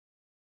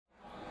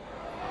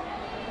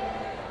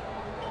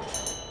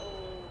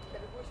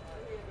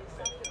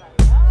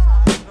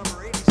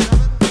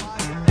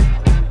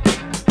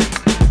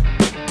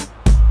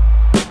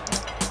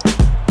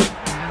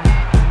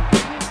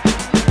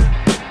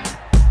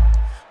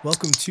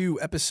Welcome to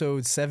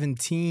episode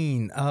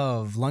 17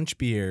 of Lunch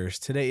Beers.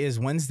 Today is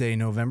Wednesday,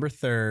 November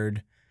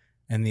 3rd,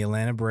 and the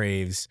Atlanta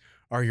Braves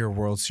are your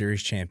World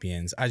Series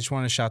champions. I just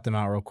want to shout them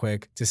out real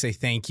quick to say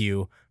thank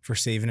you for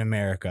saving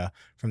America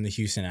from the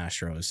Houston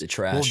Astros. The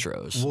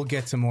Trastros. We'll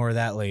get to more of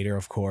that later,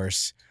 of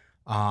course.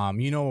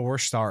 You know where we're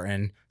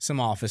starting. Some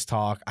office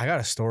talk. I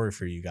got a story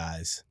for you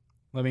guys.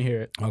 Let me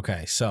hear it.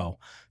 Okay, so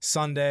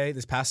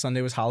this past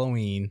Sunday was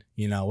Halloween,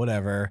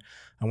 whatever.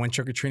 I went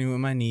trick-or-treating with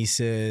my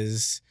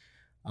nieces,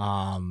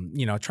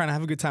 trying to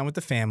have a good time with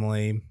the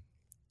family.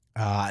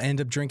 I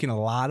ended up drinking a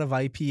lot of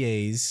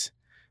IPAs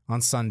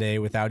on Sunday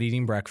without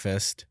eating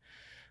breakfast.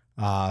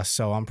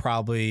 So I'm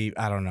probably,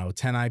 10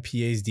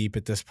 IPAs deep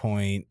at this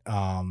point.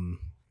 I'm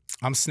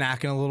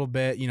snacking a little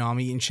bit. I'm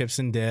eating chips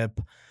and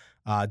dip.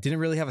 Didn't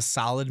really have a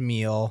solid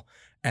meal.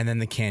 And then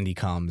the candy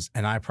comes,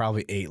 and I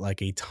probably ate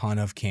like a ton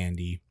of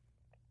candy.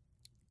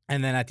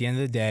 And then at the end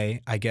of the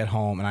day, I get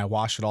home and I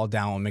wash it all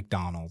down with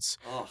McDonald's.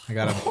 Oh. I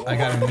got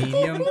a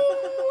medium.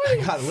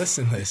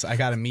 Listen to this. I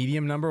got a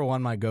medium number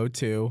one, my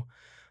go-to.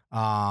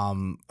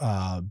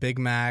 Big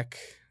Mac,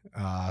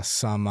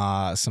 some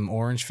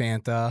orange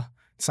Fanta.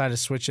 Decided to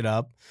switch it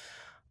up.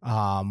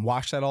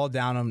 Washed that all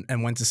down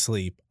and went to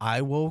sleep.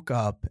 I woke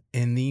up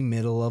in the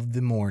middle of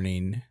the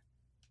morning.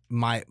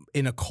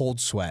 In a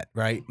cold sweat,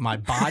 right? My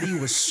body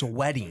was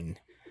sweating.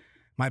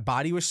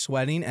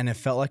 And it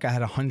felt like I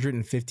had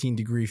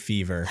 115-degree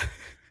fever.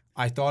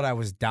 I thought I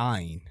was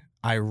dying.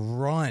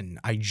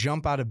 I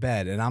jump out of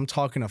bed, and I'm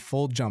talking a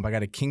full jump. I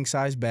got a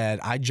king-size bed.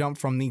 I jump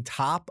from the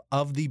top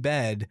of the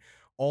bed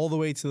all the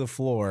way to the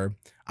floor.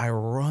 I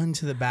run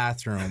to the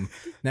bathroom.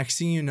 Next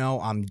thing you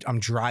know, I'm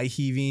dry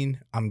heaving.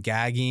 I'm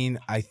gagging.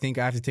 I think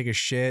I have to take a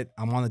shit.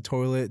 I'm on the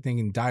toilet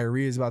thinking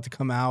diarrhea is about to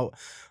come out.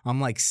 I'm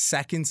like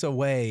seconds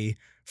away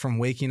from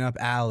waking up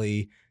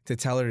Allie to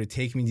tell her to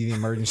take me to the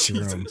emergency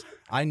room.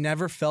 I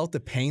never felt the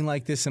pain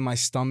like this in my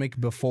stomach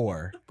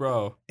before.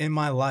 Bro. In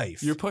my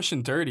life. You're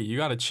pushing 30. You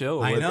got to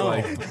chill. I know.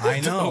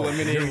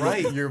 Eliminating You're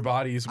right. Your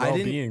body's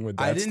well-being with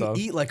that stuff. I didn't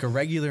eat like a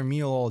regular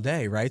meal all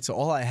day, right? So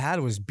all I had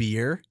was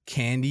beer,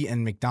 candy,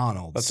 and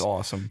McDonald's. That's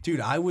awesome. Dude,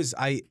 I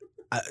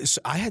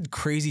had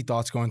crazy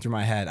thoughts going through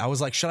my head. I was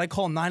like, should I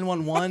call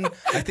 911?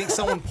 I think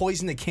someone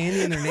poisoned the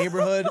candy in their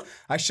neighborhood.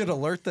 I should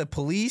alert the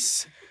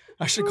police.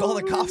 I should call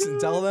the cops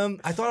and tell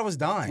them. I thought I was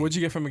dying. What'd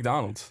you get from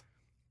McDonald's?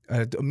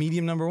 A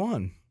medium number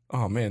one.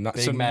 Oh, man.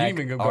 Big Mac, you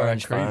even go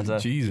orange crazy.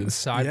 Fanta.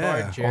 Jesus. Sidebar,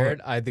 Yeah.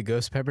 Jared, I had the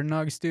ghost pepper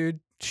nugs, dude.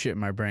 Shit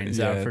my brains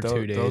out for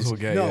 2 days. Those will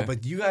get No, you.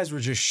 but you guys were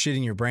just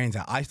shitting your brains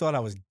out. I thought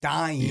I was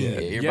dying. Yeah,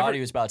 your body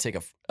was about to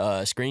take a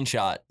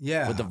screenshot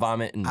with the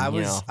vomit. And,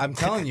 I'm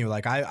telling you,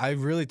 like, I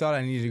really thought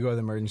I needed to go to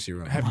the emergency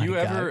room. Have you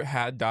ever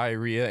had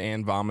diarrhea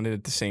and vomited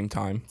at the same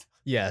time?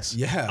 Yes.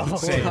 Yeah.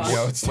 Same,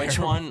 yo, it's Which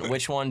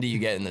one do you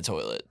get in the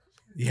toilet?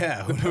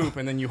 Yeah. The poop,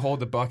 and then you hold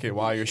the bucket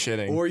while you're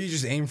shitting. Or you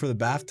just aim for the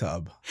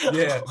bathtub.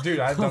 Yeah, dude,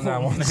 I've done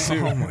that once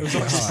too. Oh my It was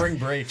like God. spring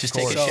break. Just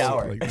take a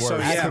shower. So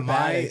yeah,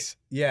 Acrobatics.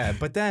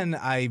 but then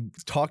I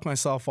talked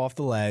myself off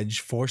the ledge,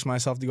 forced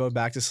myself to go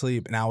back to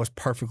sleep, and I was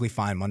perfectly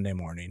fine Monday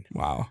morning.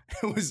 Wow.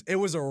 It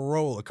was a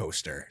roller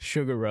coaster.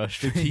 Sugar rush.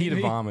 The key to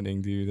baby.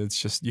 vomiting, dude.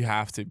 It's just you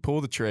have to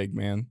pull the trig,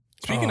 man.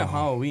 Speaking of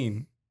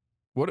Halloween,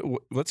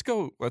 let's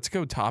go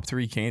top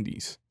 3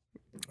 candies.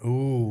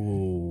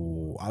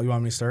 Ooh, you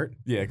want me to start?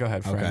 Yeah, go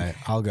ahead, friend. Okay,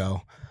 I'll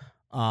go.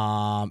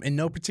 In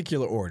no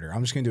particular order.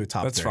 I'm just gonna do a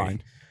top 3. That's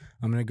fine.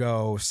 I'm gonna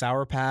go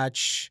Sour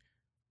Patch,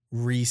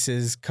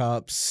 Reese's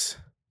Cups,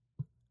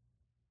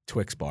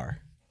 Twix Bar.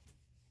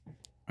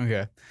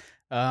 Okay.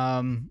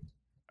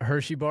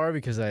 Hershey bar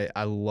because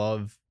I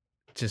love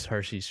just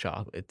Hershey's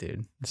chocolate,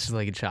 dude. This is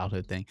like a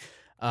childhood thing.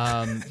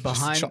 Just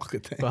a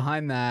chocolate thing.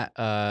 Behind that,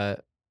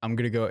 I'm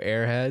gonna go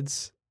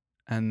Airheads,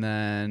 and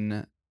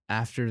then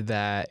after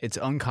that, it's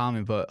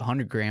uncommon, but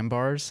 100-gram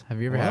bars.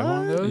 Have you ever had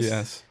one of those?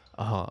 Yes.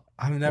 Oh,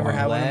 I've never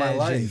had one in my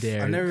life. Legendary.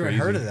 I've never even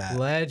heard of that.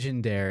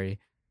 legendary.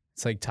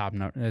 It's like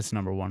it's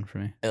number one for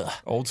me. Ugh.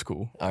 Old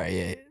school. All right,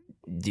 yeah.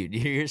 Dude,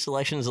 your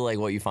selections are like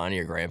what you find at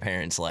your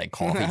grandparents' like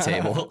coffee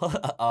table.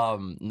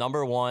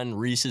 Number 1,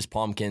 Reese's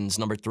Pumpkins.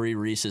 Number 3,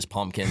 Reese's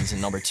Pumpkins.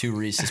 And number 2,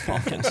 Reese's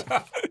Pumpkins.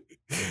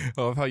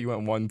 I love how you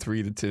went 1,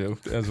 3 to 2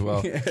 as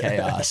well.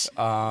 Chaos.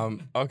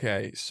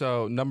 Okay,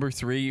 so number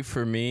 3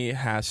 for me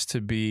has to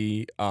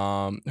be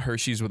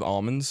Hershey's with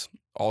almonds.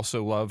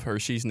 Also love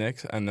Hershey's,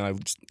 Nick, and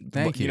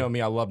Thank you. know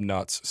me, I love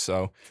nuts,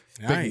 so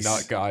big Nice.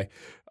 nut guy.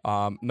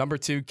 Number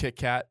 2, Kit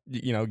Kat.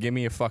 Give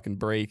me a fucking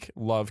break.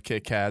 Love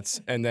Kit Kats.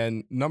 And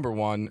then number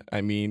 1,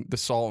 the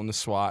Salt and the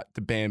SWAT,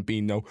 the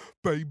Bambino,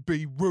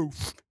 Baby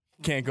Ruth.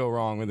 Can't go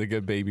wrong with a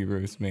good Baby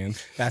Ruth, man.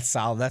 That's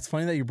solid. That's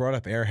funny that you brought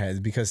up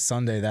Airheads because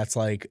Sunday, that's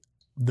like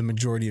the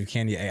majority of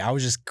candy. I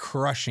was just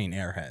crushing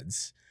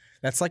Airheads.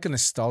 That's like a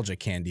nostalgia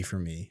candy for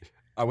me.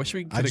 I wish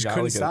we I could have just got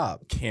couldn't like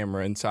stop. a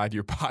camera inside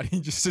your body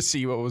just to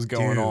see what was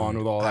going Dude, on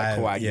with all that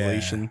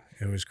coagulation.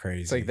 Yeah, it was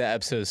crazy. It's like the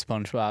episode of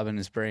SpongeBob in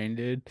his brain,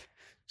 dude.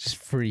 Just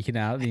freaking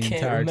out the Can't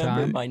entire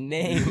remember time. my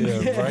name.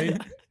 Yeah,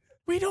 right?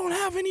 We don't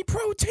have any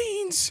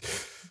proteins.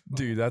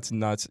 Dude, that's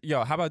nuts.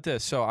 Yo, how about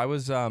this? So I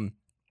was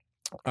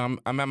I'm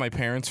at my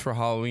parents' for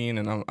Halloween,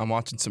 and I'm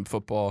watching some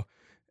football,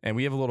 and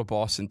we have a little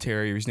Boston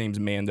Terrier. His name's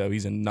Mando.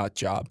 He's a nut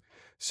job.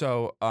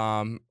 So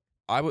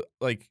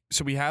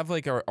so we have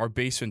like our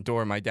basement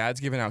door. My dad's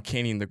giving out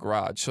candy in the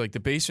garage. So like the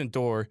basement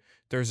door,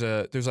 there's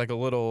like a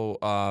little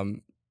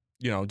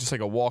just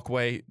like a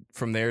walkway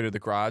from there to the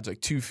garage,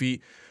 like 2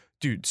 feet,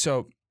 dude.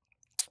 So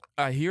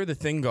I hear the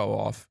thing go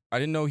off. I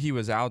didn't know he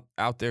was out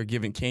there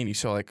giving candy.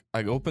 So like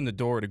I opened the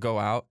door to go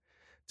out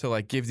to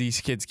like give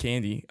these kids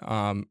candy.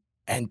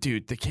 And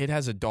dude, the kid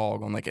has a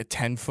dog on like a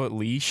 10-foot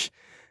leash,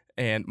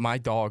 and my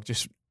dog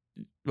just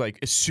like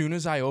as soon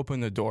as I open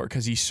the door,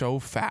 because he's so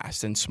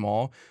fast and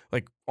small,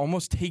 like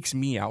almost takes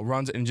me out,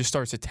 runs and just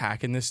starts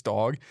attacking this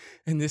dog.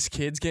 And this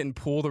kid's getting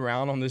pulled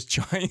around on this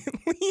giant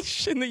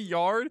leash in the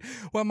yard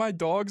while my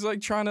dog's like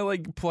trying to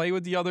like play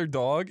with the other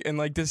dog. And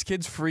like this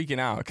kid's freaking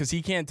out because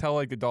he can't tell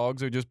like the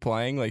dogs are just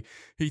playing. Like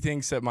he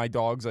thinks that my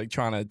dog's like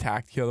trying to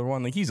attack the other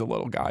one. Like he's a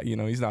little guy,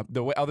 he's not.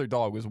 The other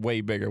dog was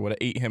way bigger, would have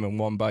ate him in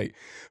one bite.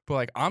 But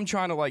like I'm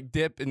trying to like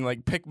dip and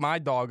like pick my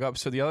dog up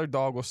so the other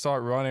dog will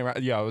start running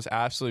around. Yeah, it was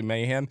absolutely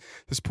mayhem.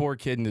 This poor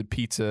kid in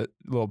the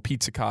little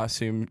pizza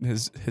costume,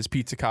 his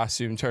pizza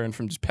costume turned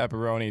from just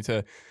pepperoni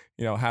to,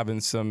 having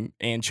some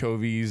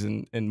anchovies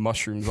and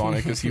mushrooms on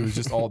it because he was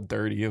just all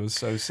dirty. It was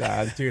so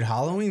sad. Dude,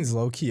 Halloween's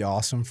low-key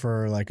awesome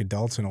for like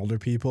adults and older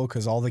people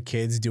because all the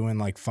kids doing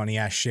like funny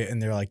ass shit in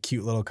their like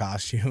cute little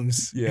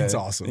costumes. Yeah, it's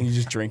awesome. And you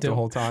just drink the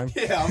whole time.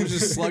 Yeah, I'm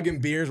just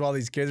slugging beers while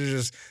these kids are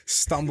just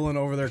stumbling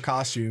over their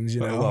costumes.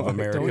 I love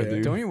America,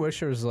 dude. Don't you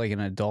wish there was like an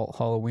adult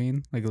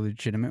Halloween, like a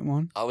legitimate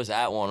one? I was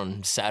at one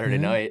on Saturday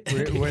night.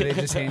 Where they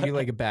just hand you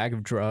like a bag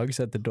of drugs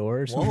at the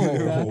door or something like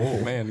that?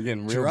 Oh man, you're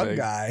getting real Drug big.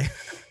 guy.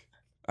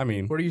 I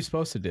mean, What are you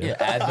supposed to do? Yeah,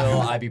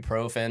 Advil,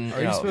 ibuprofen.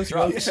 Are you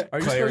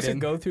supposed to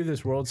go through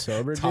this world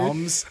sober, dude?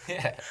 Tums.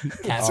 Yeah.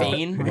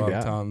 Caffeine. Oh, my love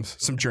God. Tums.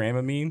 Some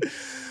Dramamine.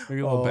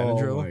 Maybe a little Oh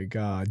Benadryl. my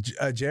god,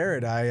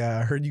 Jared!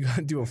 I heard you got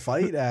to do a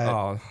fight at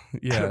Oh a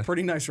yeah,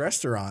 pretty nice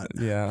restaurant.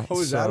 yeah. What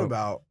was that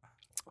about?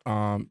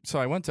 So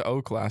I went to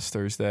Oak last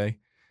Thursday,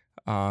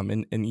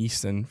 in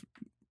Easton.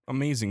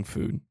 Amazing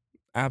food,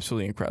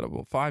 absolutely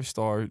incredible.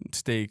 5-star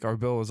steak. Our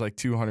bill was like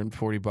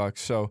 $240.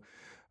 So,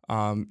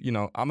 I'm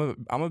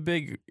a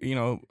big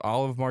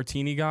olive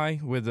martini guy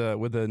with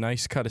a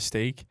nice cut of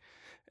steak,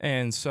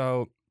 and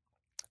so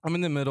I'm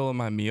in the middle of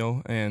my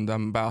meal and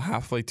I'm about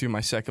halfway through my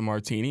second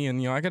martini,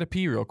 and I got to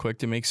pee real quick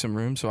to make some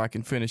room so I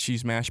can finish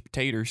these mashed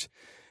potatoes.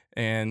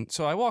 And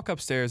so I walk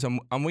upstairs.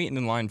 I'm waiting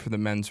in line for the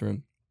men's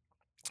room.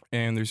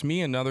 And there's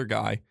me and another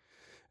guy,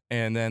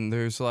 and then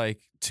there's like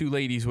 2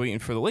 ladies waiting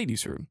for the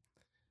ladies' room.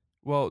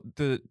 Well,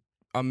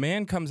 a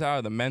man comes out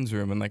of the men's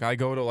room, and like I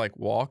go to like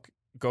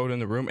go in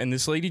the room, and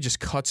this lady just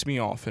cuts me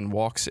off and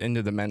walks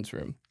into the men's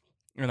room.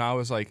 And I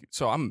was like,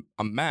 so I'm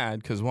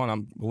mad because 1,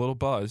 I'm a little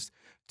buzzed.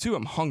 2,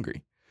 I'm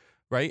hungry,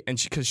 right?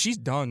 And because she's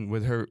done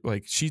with her,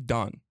 like she's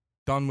done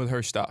with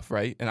her stuff,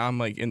 right? And I'm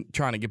like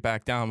trying to get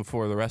back down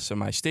before the rest of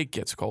my steak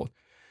gets cold.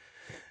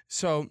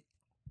 So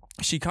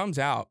she comes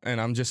out, and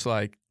I'm just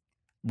like,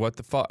 what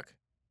the fuck?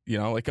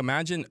 Like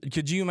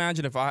could you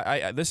imagine if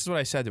I this is what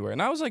I said to her,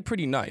 and I was like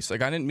pretty nice.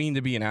 Like I didn't mean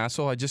to be an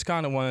asshole. I just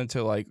kind of wanted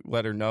to like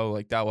let her know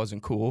like that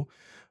wasn't cool.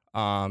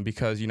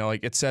 Because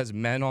like it says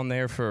men on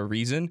there for a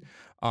reason.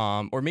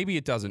 Or maybe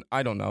it doesn't.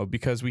 I don't know,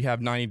 because we have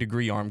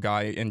 90-degree arm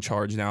guy in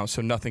charge now,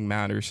 so nothing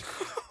matters.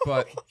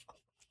 But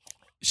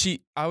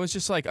I was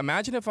just like,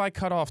 imagine if I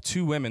cut off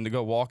 2 women to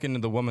go walk into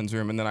the women's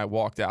room and then I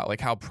walked out.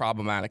 Like how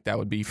problematic that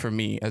would be for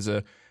me as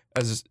a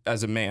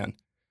man.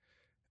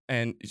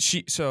 And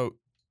she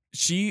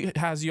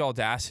has the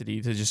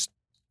audacity to just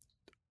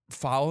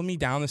follow me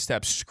down the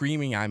steps,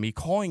 screaming at me,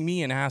 calling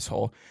me an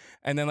asshole.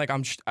 And then like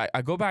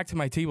I go back to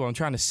my table. I'm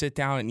trying to sit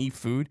down and eat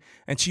food,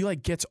 and she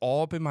like gets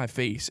all up in my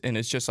face, and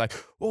it's just like,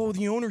 oh,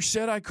 the owner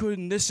said I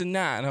couldn't, this and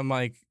that. And I'm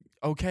like,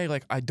 okay,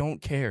 like I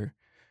don't care.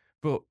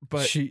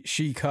 But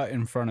she cut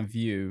in front of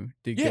you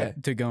to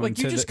go like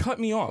into you just cut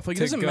me off. Like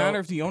it doesn't matter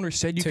if the owner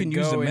said you can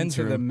use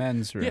the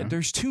men's room. Yeah,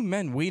 there's 2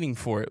 men waiting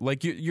for it.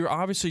 Like you're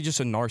obviously just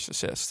a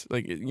narcissist.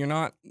 Like you're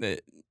not.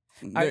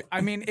 I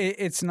mean,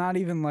 it's not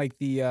even like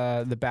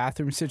the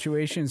bathroom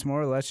situation. It's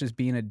more or less just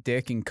being a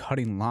dick and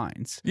cutting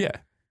lines. Yeah.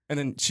 And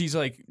then she's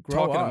like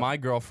talking to my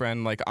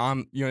girlfriend, like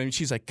I'm, what I mean?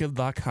 She's like, good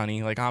luck,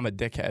 honey. Like I'm a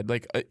dickhead.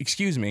 Like,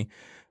 excuse me.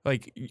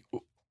 Like,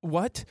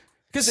 what?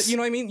 Because you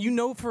know what I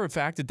mean? For a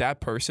fact that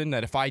person,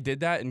 that if I did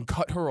that and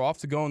cut her off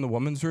to go in the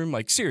woman's room,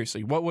 like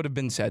seriously, what would have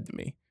been said to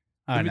me?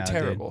 It would be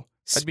terrible.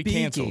 I'd be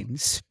canceled.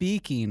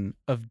 Speaking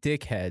of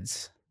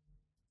dickheads,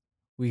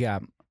 we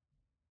got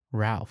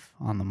Ralph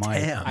on the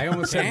mic. Damn. I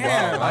almost said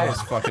Wow, that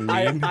was fucking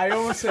mean. I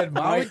almost said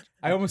Mike.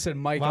 I almost said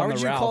Mike Why on would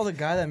the you Ralph. call the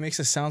guy that makes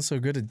it sound so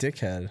good a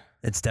dickhead?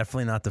 It's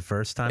definitely not the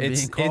first time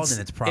being called, and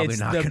it's probably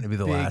not going to be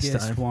the last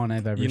biggest time. one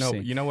I've ever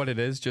seen. You know what it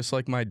is? Just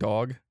like my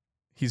dog,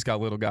 he's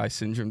got little guy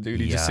syndrome, dude.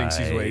 He just thinks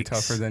he's way Yikes.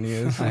 tougher than he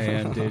is. I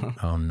am, dude.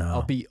 Oh no!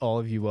 I'll beat all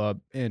of you up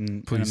in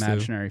an Please do.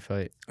 imaginary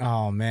fight.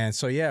 Oh man,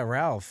 so yeah,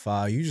 Ralph,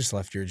 you just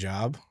left your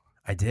job.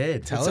 I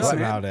did. Tell What's us up,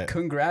 man? about it.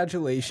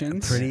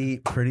 Congratulations.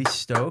 Pretty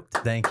stoked.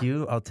 Thank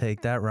you. I'll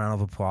take that round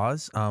of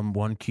applause.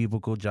 One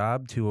cubicle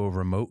job to a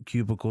remote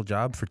cubicle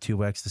job for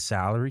 2x the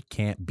salary.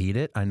 Can't beat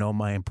it. I know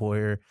my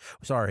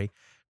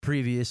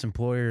previous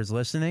employer is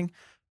listening.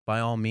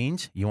 By all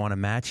means, you want to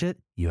match it,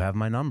 you have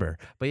my number.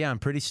 But yeah, I'm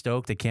pretty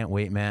stoked. I can't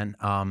wait, man.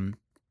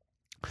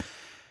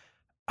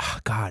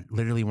 God,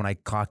 literally when I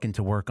clock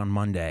into work on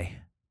Monday,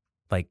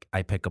 like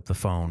I pick up the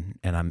phone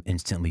and I'm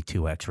instantly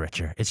 2x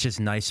richer. It's just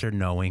nicer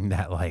knowing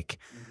that like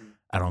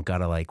I don't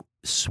gotta like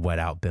sweat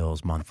out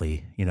bills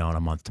monthly, on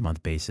a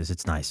month-to-month basis.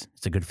 It's nice.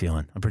 It's a good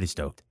feeling. I'm pretty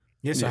stoked.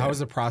 Yeah. So how was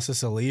the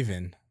process of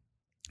leaving?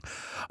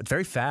 It's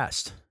very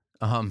fast.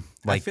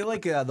 I feel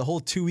like the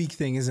whole 2-week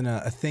thing isn't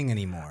a thing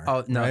anymore.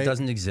 Oh no, right? It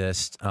doesn't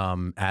exist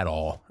at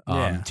all.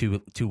 Yeah.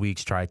 2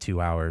 weeks, try 2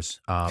 hours.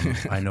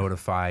 I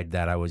notified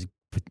that I was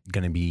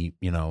going to be,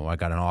 I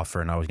got an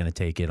offer and I was going to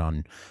take it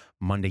on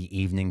Monday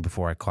evening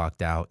before I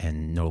clocked out,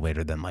 and no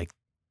later than like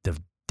the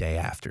day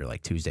after,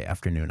 like Tuesday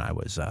afternoon, I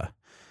was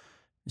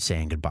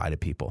saying goodbye to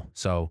people.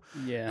 So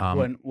yeah,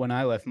 when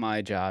I left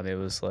my job, it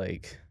was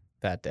like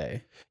that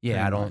day.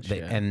 Yeah,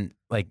 Pretty much. And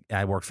like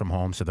I worked from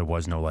home, so there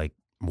was no like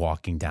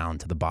walking down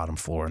to the bottom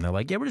floor, and they're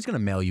like, yeah, we're just going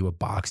to mail you a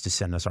box to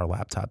send us our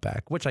laptop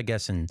back, which I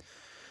guess it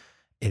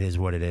is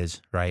what it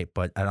is, right?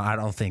 But I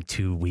don't think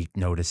 2-week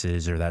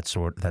notices or that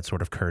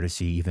sort of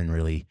courtesy even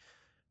really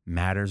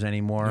matters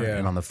anymore. Yeah.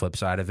 And on the flip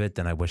side of it,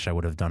 then I wish I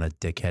would have done a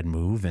dickhead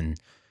move and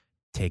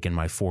taken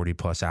my 40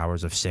 plus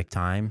hours of sick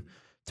time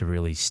to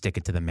really stick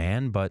it to the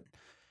man. But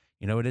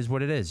it is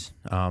what it is.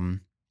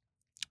 I'm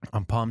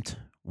pumped.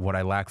 What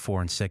I lack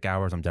for in sick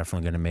hours, I'm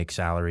definitely going to make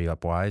salary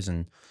upwise,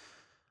 and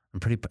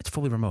it's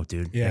fully remote,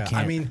 dude. Yeah.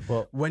 I mean,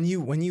 when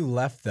you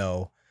left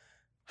though,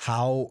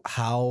 how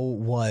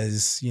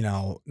was,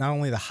 not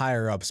only the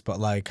higher ups, but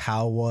like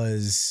how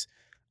was,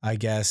 I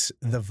guess,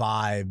 the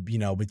vibe,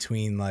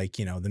 between like,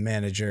 the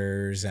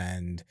managers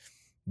and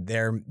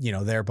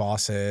their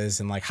bosses,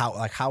 and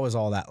how was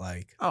all that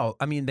like? Oh,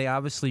 I mean, they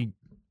obviously,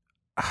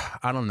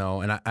 I don't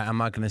know. And I'm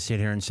not going to sit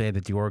here and say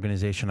that the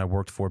organization I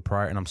worked for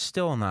prior, and I'm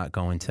still not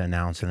going to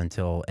announce it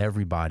until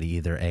everybody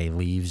either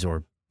leaves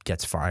or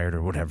gets fired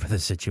or whatever the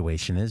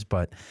situation is,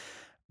 but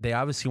they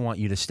obviously want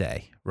you to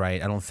stay,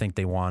 right? I don't think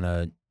they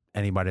want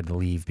anybody to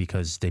leave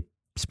because they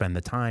spend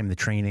the time, the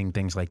training,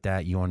 things like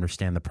that. You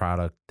understand the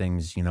product,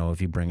 things,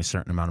 if you bring a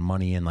certain amount of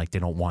money in, like they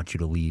don't want you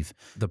to leave.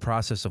 The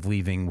process of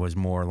leaving was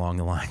more along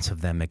the lines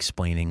of them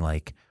explaining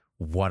like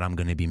what I'm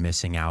going to be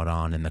missing out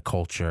on in the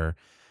culture,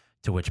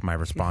 to which my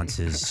response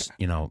is,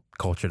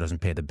 culture doesn't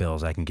pay the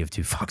bills. I can give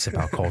 2 fucks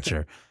about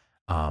culture.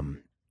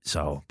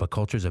 But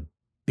culture's a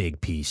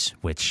big piece,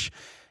 which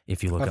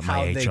if you look at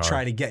my HR, they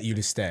try to get you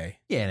to stay.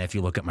 Yeah, and if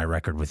you look at my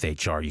record with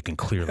HR, you can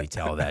clearly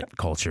tell that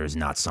culture is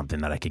not something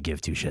that I could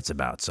give 2 shits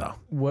about. So,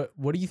 what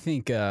do you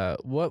think?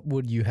 What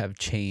would you have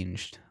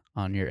changed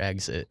on your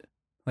exit?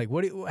 Like,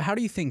 how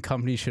do you think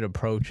companies should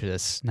approach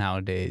this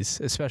nowadays,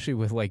 especially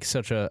with like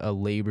such a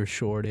labor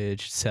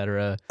shortage, et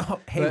cetera? Oh,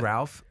 hey,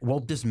 Ralph, we'll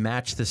just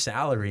match the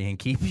salary and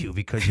keep you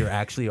because you're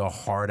actually a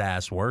hard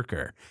ass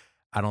worker.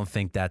 I don't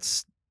think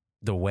that's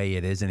the way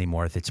it is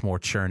anymore. If it's more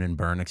churn and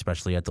burn,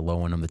 especially at the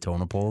low end of the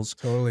totem poles.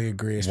 Totally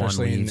agree.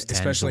 Especially in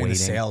the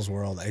sales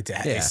world.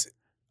 It's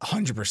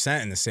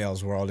 100% in the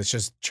sales world. It's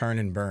just churn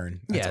and burn.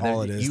 That's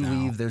all it is. You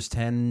leave, there's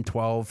 10,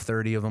 12,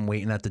 30 of them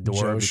waiting at the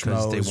door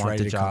because they want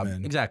the job.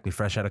 Exactly.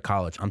 Fresh out of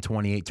college. I'm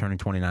 28, turning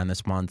 29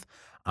 this month.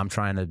 I'm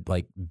trying to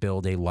like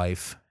build a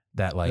life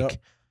that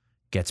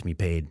gets me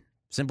paid.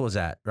 Simple as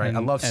that, right? I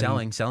love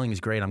selling. Selling is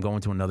great. I'm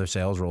going to another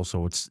sales role,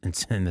 so it's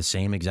in the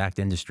same exact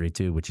industry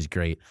too, which is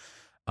great.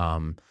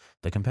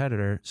 The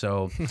competitor.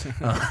 So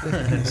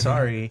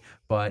sorry,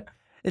 but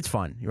it's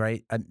fun,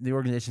 right? The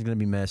organization's going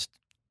to be missed.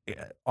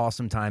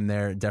 Awesome time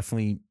there.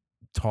 Definitely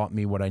taught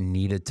me what I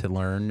needed to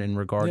learn in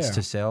regards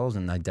to sales.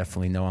 And I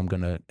definitely know I'm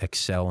going to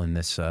excel in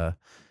this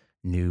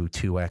new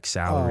 2x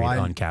salary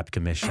uncapped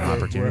commission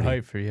opportunity.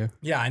 We're hyped for you.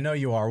 Yeah, I know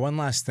you are. One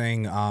last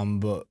thing,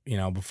 but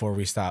before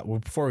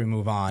we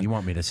move on. You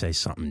want me to say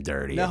something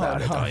dirty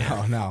about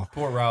it? No.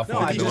 Poor Ralph.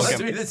 No, You want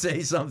me to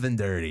say something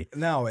dirty?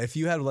 No, if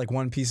you had like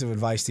one piece of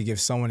advice to give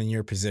someone in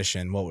your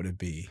position, what would it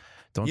be?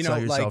 Don't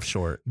sell yourself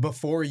short.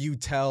 Before you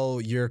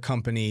tell your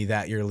company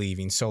that you're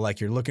leaving. So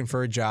like you're looking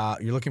for a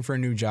job, you're looking for a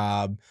new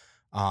job.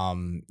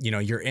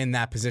 You're in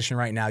that position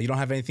right now. You don't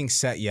have anything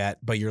set yet,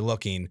 but you're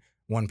looking.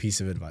 One piece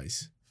of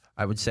advice.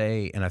 I would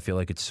say, and I feel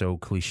like it's so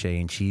cliche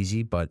and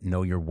cheesy, but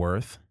know your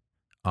worth,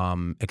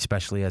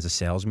 especially as a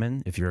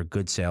salesman. If you're a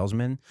good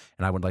salesman,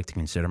 and I would like to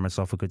consider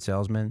myself a good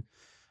salesman,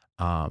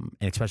 and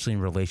especially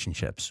in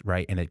relationships,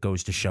 right? And it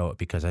goes to show it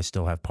because I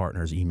still have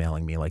partners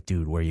emailing me like,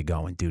 dude, where are you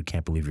going? Dude,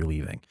 can't believe you're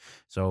leaving.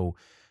 So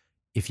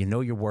if you know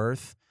your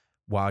worth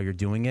while you're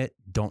doing it,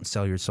 don't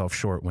sell yourself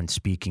short when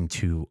speaking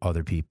to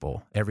other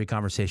people. Every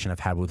conversation I've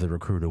had with a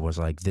recruiter was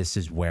like, this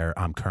is where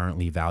I'm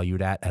currently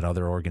valued at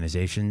other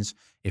organizations.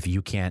 If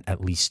you can't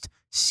at least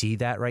see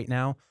that right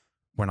now,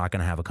 we're not going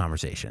to have a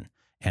conversation.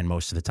 And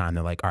most of the time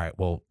they're like, all right,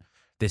 well,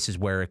 this is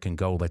where it can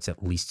go. Let's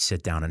at least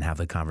sit down and have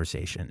the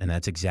conversation. And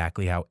that's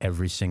exactly how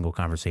every single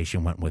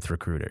conversation went with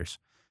recruiters.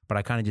 But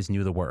I kind of just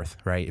knew the worth,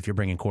 right? If you're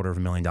bringing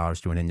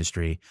 $250,000 to an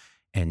industry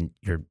and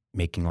you're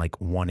making like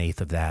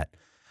 1/8 of that,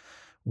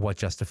 what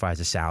justifies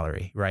a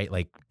salary, right?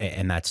 Like,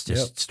 and that's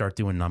just start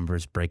doing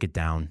numbers, break it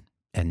down,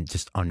 and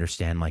just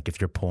understand, like, if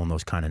you're pulling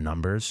those kind of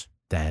numbers,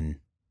 then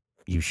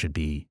you should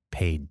be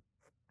paid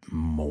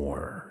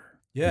more.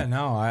 Yeah,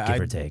 no,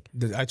 Give or take.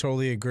 I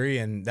totally agree.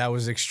 And that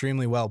was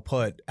extremely well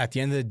put. At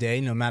the end of the day,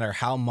 no matter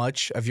how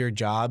much of your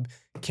job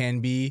can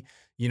be,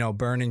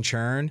 burn and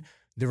churn,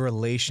 the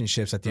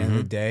relationships at the end of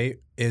the day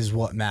is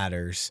what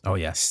matters. Oh,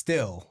 yeah.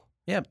 Still.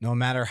 Yep. No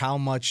matter how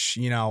much,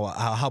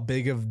 how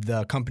big of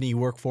the company you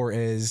work for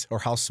is or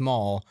how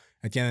small,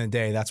 at the end of the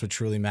day, that's what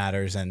truly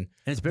matters. And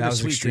it's that was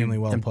bittersweet, extremely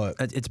dude. well And put.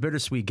 It's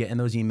bittersweet getting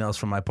those emails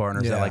from my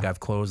partners that like I've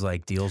closed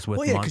like deals with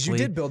Well, yeah, monthly. because you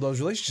did build those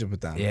relationships with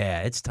them.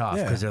 Yeah, it's tough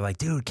because they're like,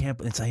 dude,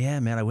 it's like, yeah,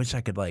 man, I wish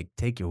I could like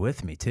take you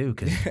with me too,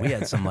 because we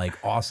had some like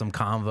awesome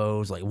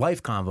convos, like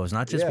life convos,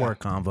 not just work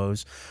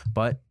convos.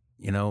 But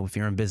if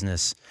you're in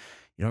business,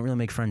 you don't really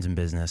make friends in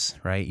business,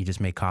 right? You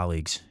just make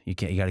colleagues. You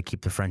got to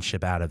keep the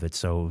friendship out of it.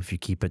 So if you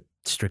keep it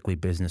strictly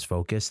business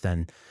focused,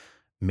 then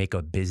make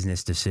a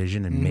business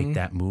decision and make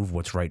that move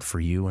what's right for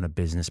you in a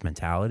business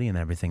mentality, and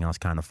everything else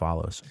kind of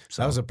follows.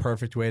 So that was a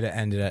perfect way to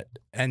end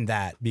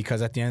that,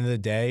 because at the end of the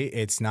day,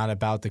 it's not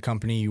about the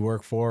company you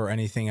work for or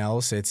anything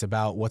else. It's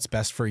about what's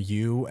best for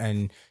you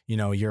and,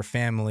 your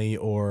family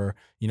or,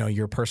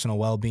 your personal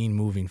well-being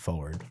moving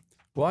forward.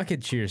 Well, I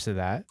could cheers to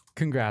that.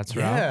 Congrats,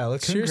 Rob. Yeah,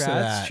 let's cheers to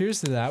that.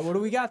 Cheers to that. What do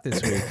we got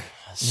this week?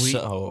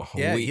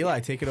 Eli,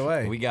 take it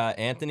away. We got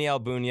Anthony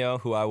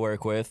Albunio, who I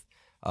work with.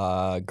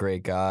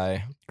 Great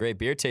guy. Great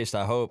beer taste,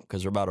 I hope,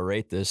 because we're about to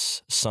rate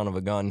this son of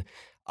a gun.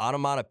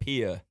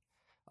 Onomatopoeia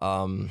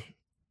from,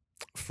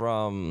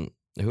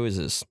 who is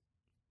this?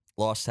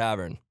 Lost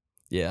Tavern.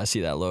 Yeah, I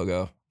see that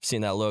logo. I've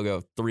seen that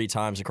logo 3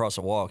 times across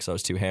the wall because I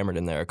was too hammered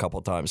in there a couple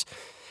of times.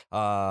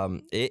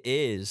 It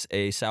is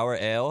a sour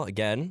ale,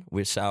 again,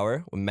 with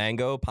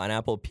mango,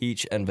 pineapple,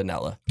 peach, and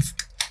vanilla.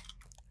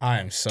 I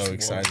am so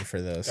excited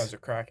for this. You guys are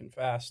cracking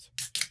fast.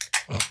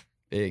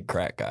 Big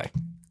crack guy.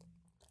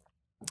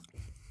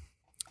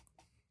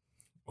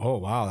 Oh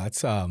wow,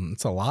 that's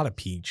a lot of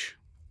peach.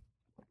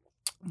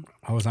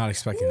 I was not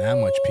expecting that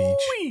much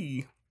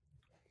peach.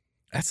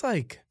 That's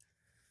like,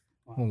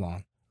 hold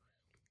on.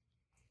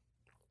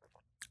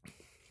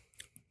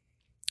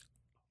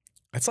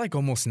 That's like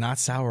almost not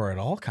sour at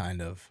all,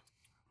 kind of.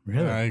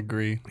 Really? I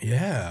agree.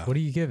 Yeah. What do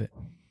you give it?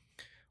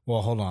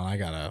 Well, hold on. I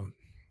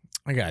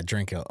gotta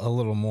drink a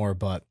little more,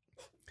 but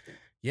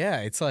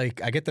yeah, it's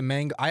like I get the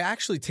mango. I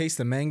actually taste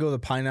the mango, the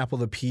pineapple,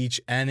 the peach,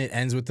 and it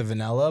ends with the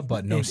vanilla,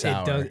 but no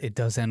sour. It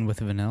does end with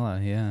vanilla,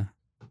 yeah.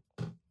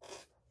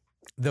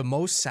 The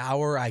most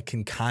sour I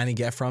can kind of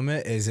get from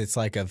it is it's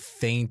like a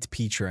faint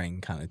peach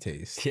ring kind of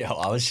taste. Yeah,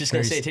 I was just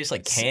going to say it tastes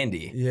like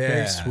candy. Yeah.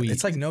 Very sweet.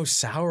 It's like no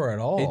sour at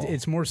all.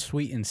 It's more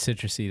sweet and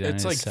citrusy than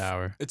It's it like is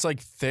sour. It's like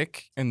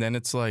thick, and then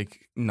it's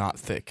like not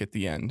thick at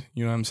the end.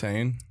 You know what I'm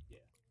saying?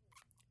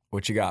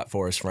 What you got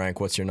for us, Frank?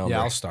 What's your number?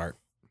 Yeah, I'll start.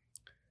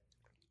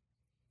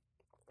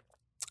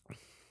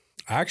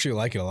 I actually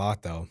like it a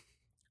lot, though.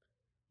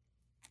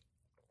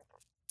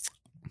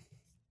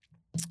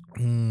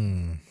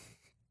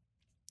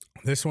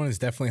 This one is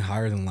definitely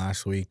higher than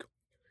last week.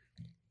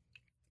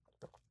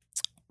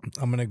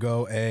 I'm going to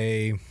go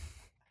a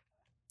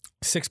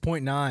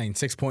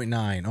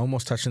 6.9,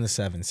 almost touching the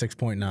 7,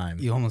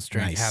 6.9. You almost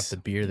drank Nice. half the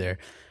beer there.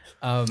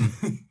 I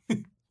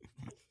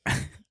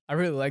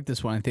really like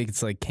this one. I think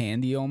it's like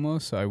candy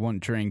almost, so I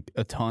won't drink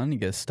a ton. You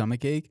get a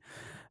stomach ache.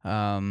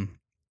 I'm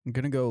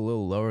going to go a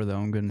little lower, though.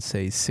 I'm going to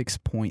say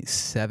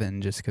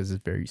 6.7 just because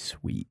it's very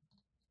sweet.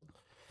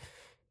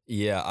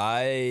 Yeah,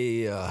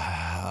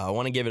 I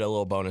want to give it a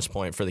little bonus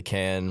point for the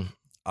can.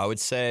 I would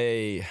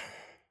say,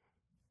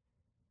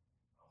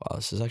 wow,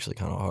 this is actually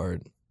kind of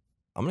hard.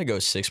 I'm going to go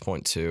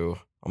 6.2.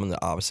 I'm in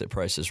the opposite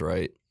Price is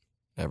Right,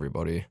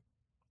 everybody.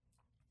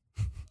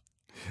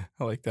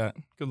 I like that.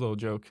 Good little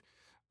joke.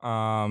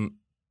 I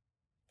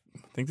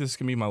think this is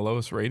gonna be my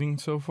lowest rating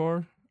so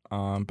far.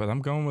 But I'm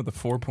going with a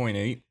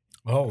 4.8.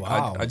 Oh,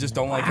 wow. I just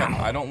don't like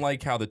how, I don't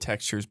like how the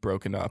texture is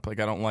broken up. Like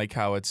I don't like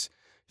how it's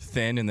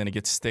thin and then it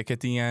gets thick at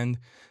the end.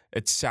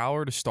 It's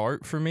sour to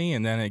start for me,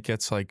 and then it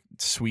gets like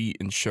sweet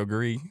and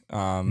sugary.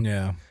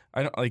 Yeah.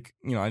 I don't like,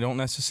 I don't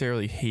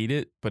necessarily hate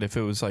it, but if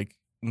it was like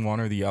one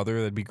or the other,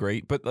 that'd be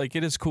great. But like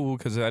it is cool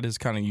because that is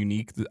kind of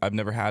unique. I've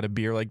never had a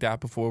beer like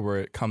that before where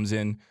it comes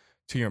in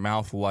to your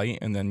mouth light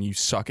and then you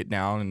suck it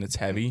down and it's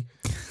heavy.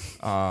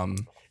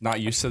 Not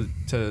used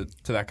to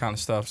that kind of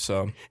stuff.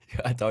 So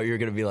I thought you were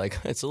going to be like,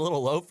 it's a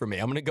little low for me.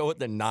 I'm going to go with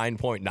the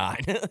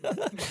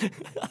 9.9.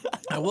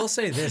 I will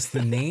say this.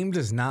 The name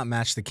does not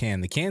match the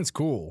can. The can's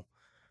cool.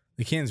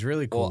 The can's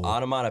really cool. Well,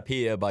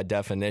 onomatopoeia by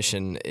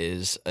definition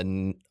is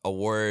a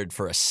word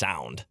for a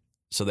sound.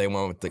 So they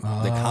went with the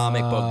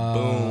comic book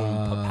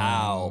boom,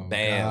 pow,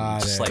 bam.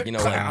 got Just it. like,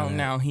 like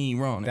now he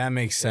run. That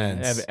makes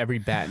sense. Every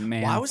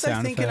Batman. Why was I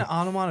sound thinking effect.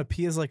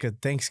 onomatopoeia is like a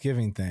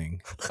Thanksgiving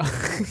thing?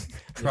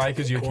 Probably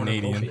because you're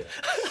Canadian.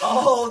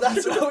 Oh,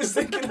 that's what I was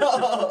thinking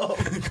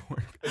of.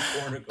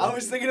 I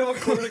was thinking of a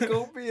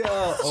cornucopia.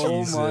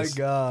 Oh my Jesus.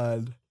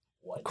 god.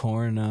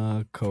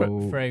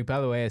 Cornucopia. Frank,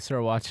 by the way, I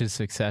started watching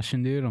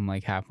Succession, dude. I'm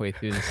like halfway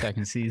through the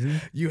second season.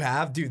 You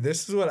have, dude.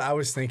 This is what I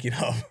was thinking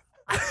of.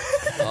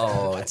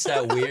 Oh, it's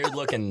that weird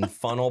looking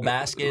funnel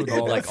basket, With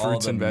all the like all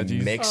fruits the and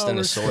veggies. mixed Oh, and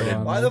we're assorted. still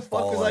on Why the fuck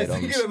fall was I items.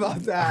 thinking about I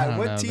that? don't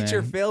What know,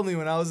 teacher man. failed me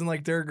when I was in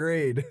like third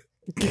grade?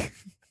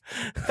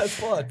 That's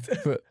fucked.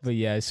 But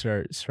yeah, I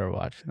started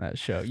watching that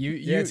show.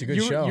 Yeah, it's a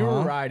good show, You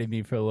were huh? riding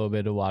me for a little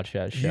bit to watch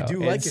that show. You do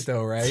like It's- it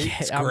though, right? Yeah,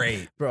 It's I'm-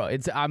 great. bro.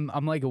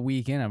 I'm like a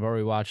week in. I've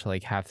already watched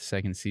like half the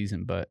second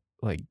season, but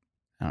like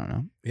I don't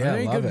know. Yeah, Are there I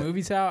any love good it.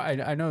 movies out?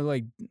 I know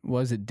like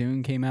was it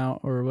Dune came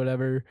out or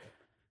whatever.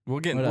 We'll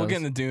get What else?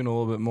 into Dune a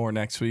little bit more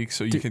next week,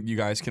 so you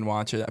guys can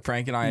watch it.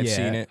 Frank and I have Yeah,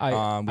 seen it. I We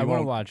want to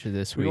won't watch it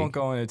this we week. won't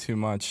go into too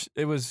much.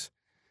 It was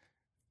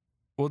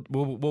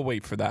we'll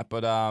wait for that.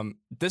 But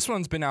this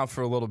one's been out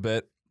for a little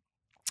bit.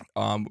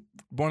 One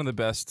of the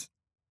best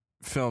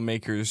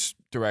filmmakers,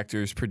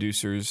 directors,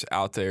 producers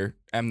out there,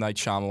 M. Night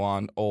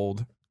Shyamalan.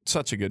 Old,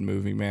 such a good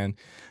movie, man.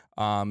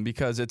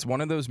 Because it's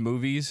one of those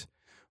movies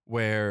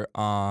where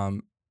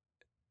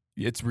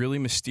it's really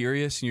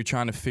mysterious and you're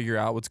trying to figure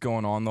out what's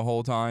going on the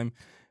whole time,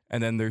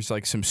 and then there's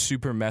like some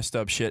super messed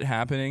up shit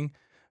happening.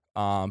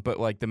 But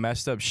like the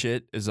messed up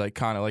shit is like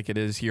kind of like it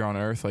is here on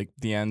Earth. Like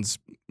the ends,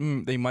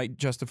 they might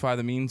justify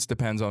the means.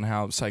 Depends on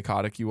how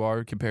psychotic you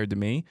are compared to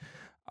me.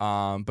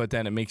 But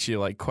then it makes you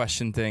like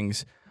question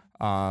things.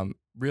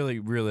 Really,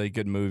 really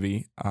good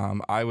movie.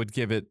 I would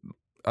give it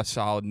a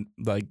solid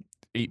like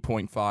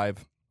 8.5.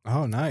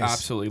 Oh, nice.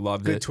 Absolutely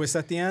loved Good it. twist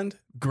at the end.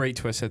 Great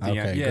twist at the Okay,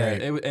 end. Yeah,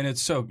 great. and it's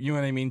so, you know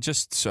what I mean?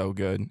 Just so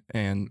good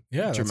and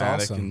Yeah, that's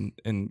dramatic awesome.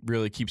 and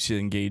really keeps you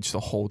engaged the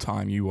whole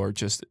time. You are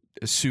just,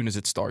 as soon as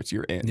it starts,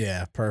 you're in.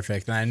 Yeah,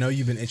 perfect. And I know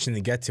you've been itching to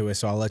get to it,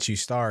 so I'll let you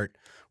start.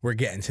 We're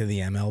getting to the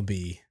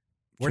MLB.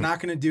 We're not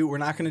gonna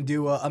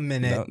do a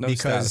minute No because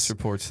status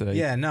reports today.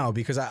 yeah, no,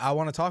 because I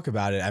want to talk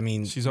about it. I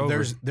mean, She's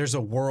over. there's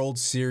a World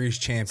Series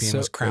champion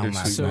was crowned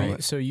bittersweet last so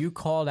night. so you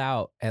called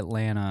out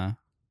Atlanta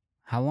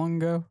how long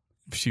ago?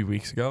 A few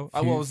weeks ago.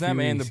 Few- Well, it was them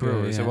few and the weeks ago,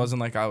 Brewers. yeah. It wasn't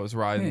like I was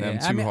riding them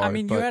too I hard.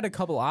 mean, but you had a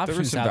couple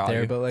options some out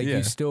there, value. but like Yeah.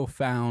 you still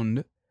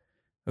found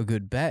a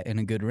good bet in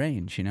a good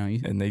range. You know,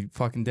 and they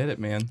fucking did it,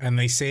 man. And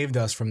they saved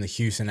us from the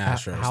Houston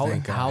Astros.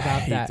 Thank God. how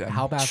about hate that? them.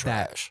 How about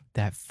Trash.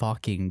 that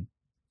fucking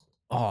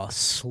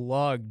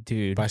slug,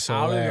 dude, By out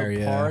Soler, of the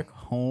yeah. park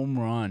home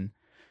run.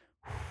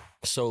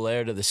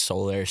 Solaire to the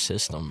Solaire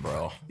system,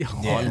 bro. Yeah,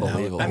 no.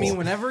 Unbelievable. I mean,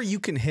 whenever you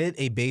can hit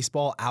a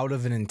baseball out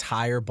of an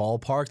entire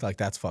ballpark, like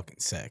that's fucking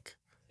sick.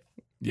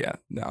 Yeah,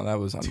 no, that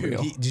was Dude,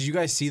 unreal. did you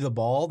guys see the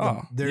ball?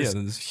 Yeah, there's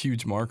a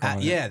huge mark on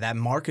it. Yeah, that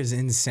mark is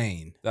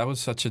insane. That was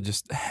such a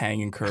just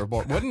hanging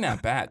curveball. Wasn't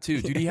that bat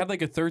too, dude? He had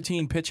like a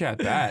 13 pitch at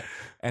bat,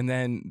 and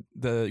then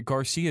the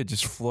Garcia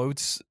just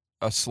floats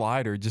a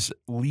slider, just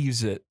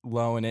leaves it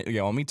low in it.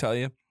 Yeah, let me tell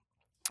you,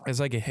 as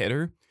like a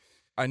hitter,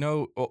 I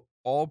know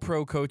all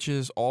pro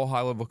coaches, all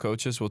high level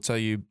coaches will tell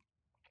you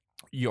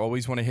you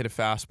always want to hit a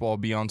fastball,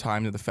 be on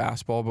time to the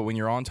fastball. But when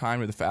you're on time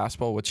to the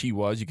fastball, which he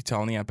was, you could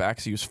tell in the at bat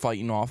because he was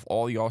fighting off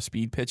all the off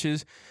speed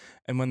pitches.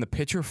 And when the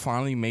pitcher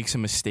finally makes a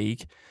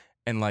mistake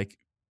and like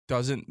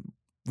doesn't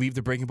leave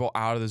the breaking ball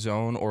out of the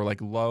zone or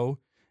like low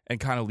and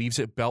kind of leaves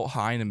it belt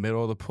high in the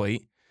middle of the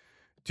plate,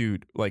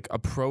 dude, like a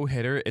pro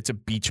hitter, it's a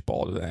beach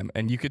ball to them.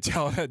 And you could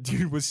tell that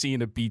dude was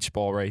seeing a beach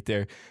ball right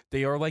there.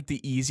 They are like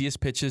the easiest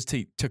pitches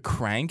to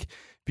crank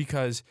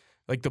because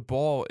like the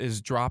ball is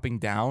dropping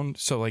down.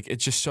 So like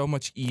it's just so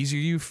much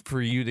easier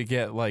for you to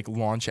get like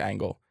launch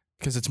angle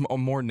because it's a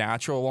more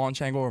natural launch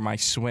angle where my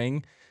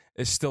swing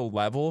is still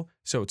level.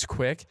 So it's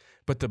quick,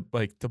 but the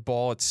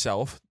ball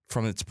itself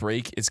from its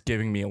break is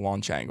giving me a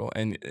launch angle.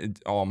 And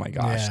oh my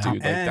gosh, Yeah. dude,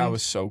 like that And-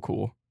 was so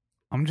cool.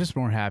 I'm just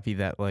more happy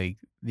that like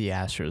the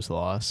Astros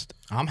lost.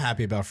 I'm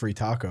happy about free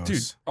tacos.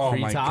 Dude, oh Free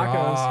my tacos.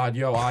 God.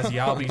 Yo,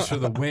 Ozzy Albies for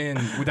the win.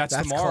 That's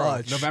That's tomorrow,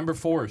 clutch. November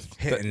 4th.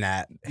 hitting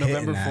that. November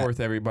hitting that. 4th,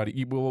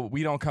 everybody.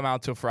 We don't come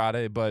out till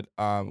Friday, but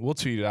we'll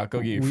tweet it out. Go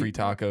get your free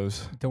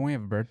tacos. Don't we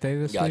have a birthday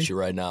this Got week? you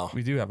right now.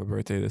 We do have a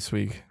birthday this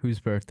week. Whose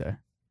birthday?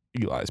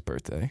 Eli's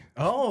birthday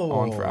Oh,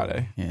 on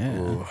Friday. Yeah.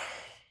 Ooh.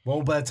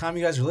 Well, by the time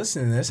you guys are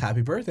listening to this,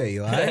 happy birthday,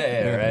 Eli. Yeah,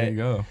 There you right.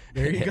 go.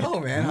 There you go,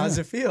 man. How's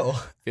it feel?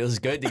 Feels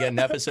good to get an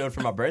episode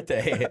for my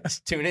birthday.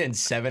 Tune in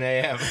 7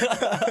 a.m.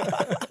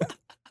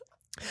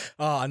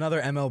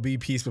 Another MLB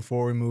piece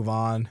before we move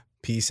on.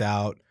 Peace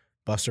out.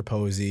 Buster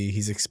Posey.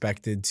 He's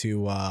expected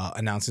to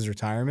announce his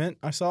retirement,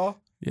 I saw.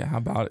 Yeah, how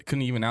about it?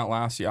 Couldn't even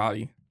outlast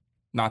Yachty.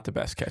 Not the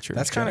best catcher.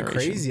 That's kind of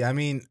crazy. I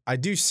mean, I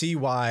do see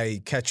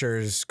why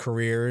catchers'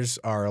 careers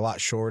are a lot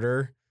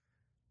shorter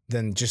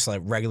than just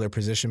like regular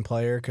position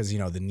player because, you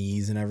know, the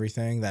knees and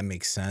everything. That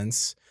makes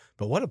sense.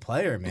 But what a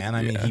player, man.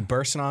 I mean, Yeah. he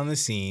bursting on the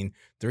scene,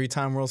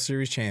 3-time World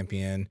Series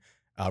champion,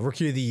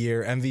 Rookie of the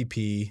Year,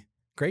 MVP.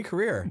 Great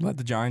career. Led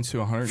the Giants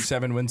to a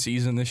 107-win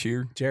season this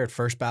year. Jared,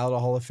 first ballot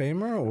Hall of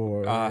Famer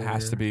or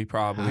Has to be,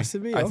 probably. Has to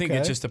be. I think Okay.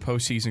 it's just a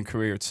postseason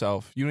career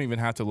itself. You don't even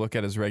have to look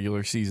at his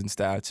regular season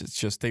stats. It's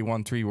just they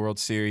won 3 World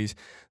Series.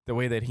 The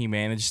way that he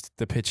managed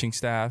the pitching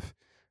staff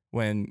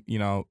when,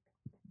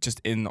 just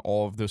in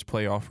all of those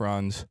playoff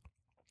runs,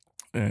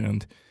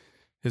 and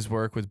his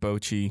work with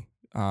Bochy,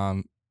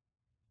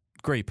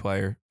 great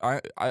player.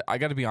 I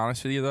got to be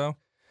honest with you, though.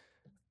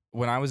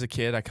 When I was a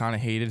kid, I kind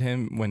of hated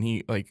him when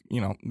he,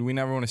 we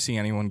never want to see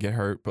anyone get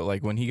hurt, but,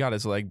 when he got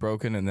his leg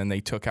broken and then they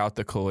took out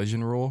the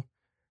collision rule,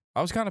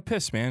 I was kind of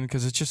pissed, man,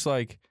 because it's just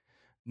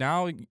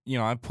now,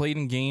 I've played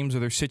in games or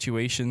there's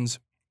situations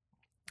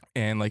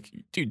and,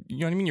 dude, you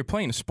know what I mean? You're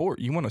playing a sport.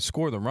 You want to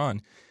score the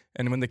run.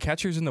 And when the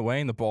catcher's in the way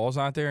and the ball's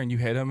out there and you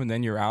hit them and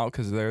then you're out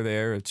because they're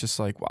there, it's just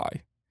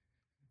why?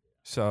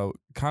 So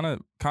kind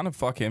of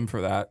fuck him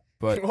for that.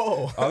 But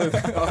Whoa. other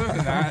than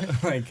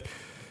that,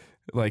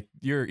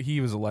 he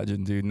was a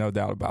legend, dude. No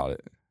doubt about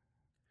it.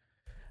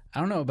 I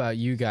don't know about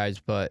you guys,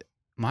 but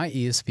my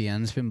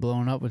ESPN's been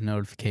blowing up with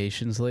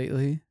notifications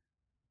lately.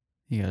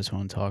 You guys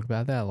want to talk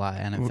about that? A lot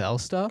of NFL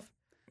stuff,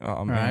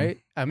 Man. right?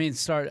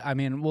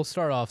 We'll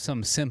start off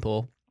something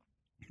simple.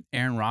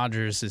 Aaron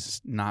Rodgers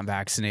is not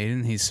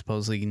vaccinated. He's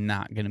supposedly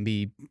not going to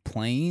be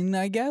playing,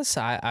 I guess.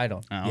 I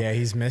don't know. Yeah,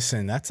 he's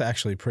missing. That's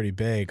actually pretty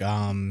big.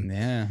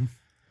 Yeah.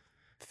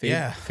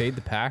 Yeah. Fade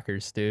the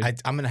Packers, dude.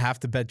 I'm going to have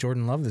to bet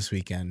Jordan Love this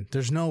weekend.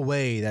 There's no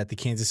way that the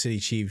Kansas City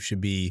Chiefs should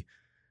be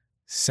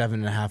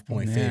 7.5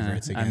 point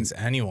favorites against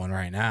anyone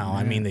right now.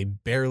 I mean, they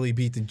barely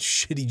beat the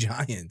shitty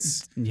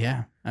Giants.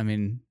 Yeah.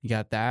 You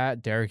got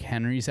that. Derrick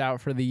Henry's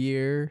out for the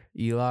year.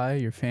 Eli,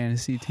 your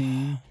fantasy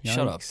team.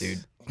 Shut up, Yikes.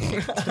 dude.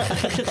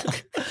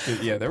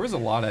 Dude, yeah, there was a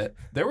lot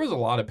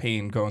of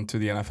pain going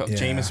through the NFL. Yeah.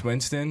 Jameis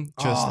Winston,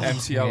 just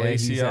MCL, Yeah,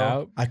 he's ACL.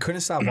 out. I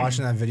couldn't stop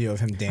watching that video of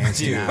him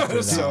dancing Dude, after that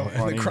was so and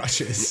funny. the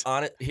crushes.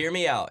 Hear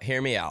me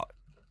out.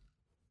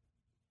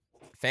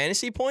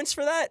 Fantasy points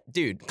for that?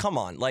 Dude, come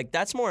on.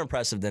 That's more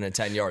impressive than a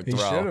 10-yard He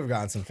throw. should have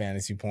gotten some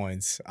fantasy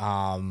points.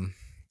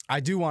 I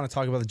do want to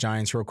talk about the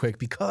Giants real quick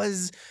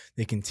because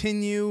they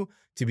continue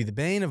to be the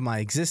bane of my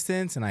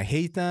existence and I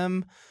hate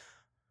them.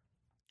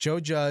 Joe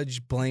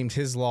Judge blamed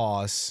his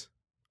loss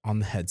on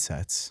the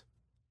headsets.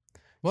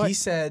 What? He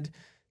said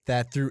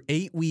that through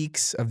 8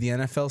 weeks of the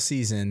NFL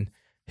season,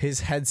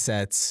 his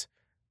headsets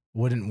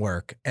wouldn't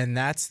work. And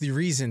that's the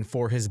reason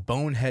for his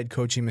bonehead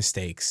coaching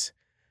mistakes.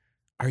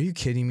 Are you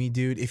kidding me,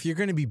 dude? If you're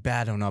going to be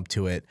bad, own up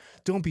to it.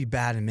 Don't be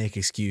bad and make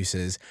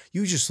excuses.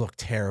 You just look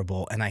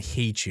terrible, and I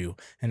hate you.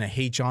 And I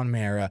hate John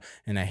Mara,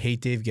 and I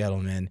hate Dave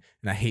Gettleman,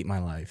 and I hate my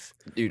life.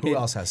 Dude, Who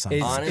else has something?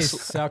 It Honestly-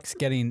 sucks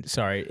getting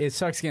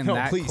No,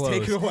 that please, close.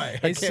 take it away.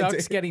 I It can't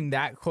sucks take- getting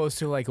that close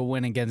to a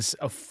win against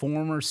a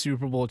former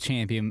Super Bowl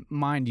champion.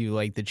 Mind you,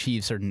 the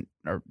Chiefs are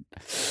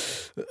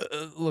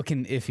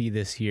looking iffy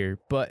this year,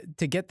 but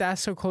to get that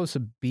so close to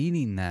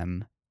beating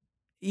them,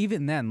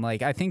 even then,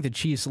 I think the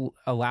Chiefs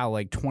allow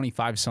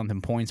 25 something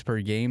points per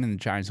game, and the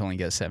Giants only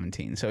get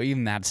 17. So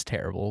even that's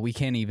terrible. We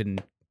can't even.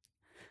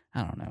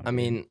 I don't know. I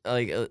mean,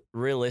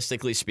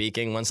 realistically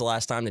speaking, when's the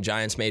last time the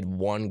Giants made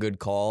one good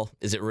call?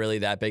 Is it really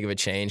that big of a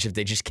change if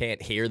they just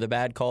can't hear the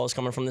bad calls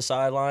coming from the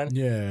sideline?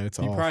 Yeah, it's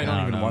You awful. probably I don't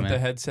don't even know, want man. the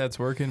headsets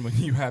working when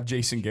you have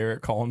Jason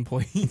Garrett calling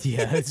plays.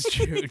 yeah, that's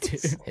true,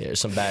 dude.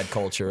 There's some bad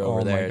culture Oh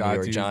over my there in God, New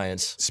York dude.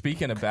 Giants.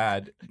 Speaking of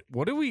bad,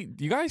 do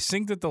you guys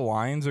think that the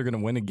Lions are going to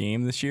win a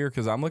game this year?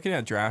 Because I'm looking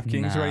at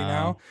DraftKings right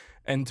now,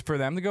 and for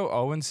them to go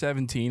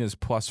 0-17 is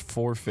plus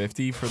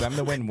 450. For them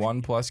to win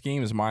one plus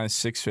game is minus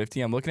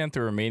 650. I'm looking at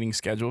the remaining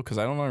schedule because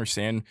I don't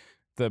understand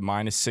the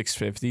minus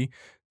 650.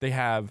 They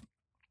have,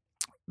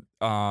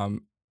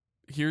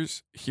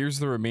 here's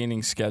the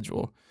remaining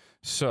schedule.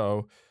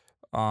 So,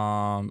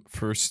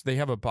 first they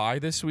have a bye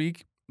this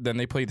week. Then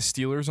they play the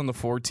Steelers on the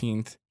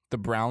 14th. The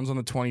Browns on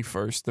the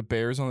 21st, the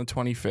Bears on the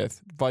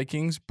 25th,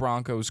 Vikings,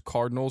 Broncos,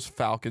 Cardinals,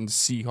 Falcons,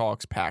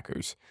 Seahawks,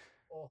 Packers.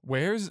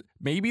 Where's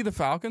maybe the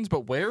Falcons,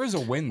 but where is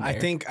a win there? I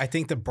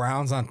think the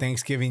Browns on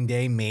Thanksgiving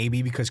Day,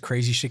 maybe because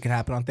crazy shit can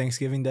happen on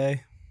Thanksgiving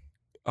Day.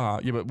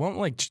 Yeah, but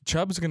won't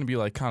Chubb's gonna be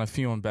kind of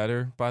feeling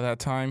better by that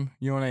time?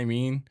 You know what I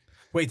mean?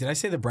 Wait, did I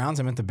say the Browns?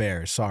 I meant the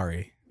Bears.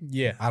 Sorry.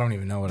 Yeah. I don't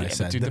even know what I Yeah, but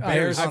said. dude, The the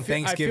Bears Bears- on I feel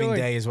Thanksgiving like-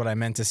 Day is what I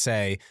meant to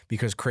say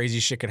because crazy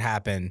shit could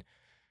happen.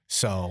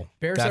 So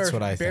Bears that's are,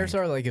 what I Bears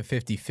think. are a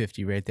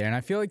 50-50 right there. And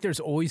I feel like there's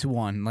always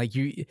one.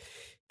 You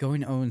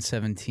going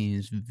 0-17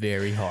 is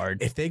very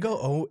hard. If they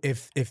go,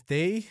 if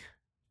they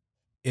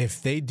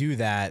do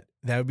that,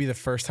 that would be the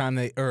first time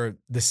the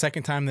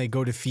second time they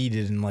go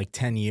defeated in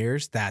 10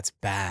 years. That's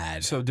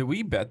bad. So do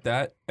we bet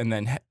that, and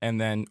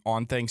then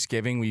on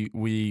Thanksgiving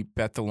we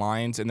bet the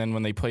Lions, and then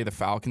when they play the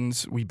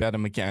Falcons we bet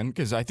them again?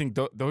 Because I think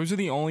those are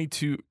the only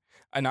two.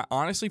 And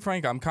honestly,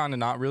 Frank, I'm kind of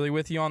not really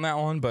with you on that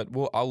one, but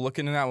I'll look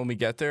into that when we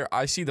get there.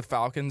 I see the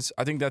Falcons.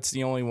 I think that's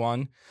the only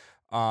one.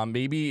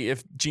 Maybe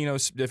if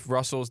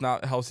Russell's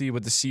not healthy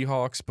with the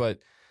Seahawks, but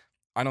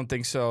I don't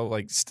think so.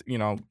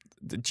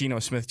 Geno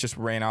Smith just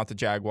ran out the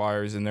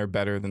Jaguars, and they're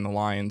better than the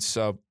Lions.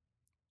 So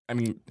I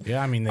mean,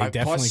 Yeah, I mean, they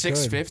definitely plus could.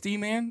 650,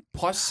 man.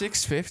 Plus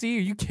 650.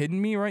 Are you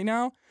kidding me right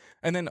now?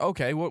 And then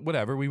okay,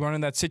 whatever. We run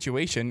in that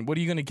situation. What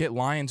are you going to get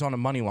Lions on a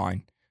money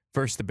line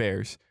versus the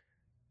Bears?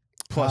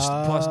 Plus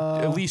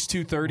at least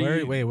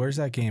 230. Wait, where's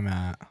that game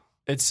at?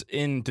 It's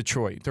in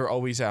Detroit. They're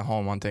always at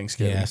home on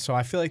Thanksgiving. Yeah, so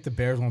I feel like the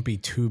Bears won't be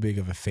too big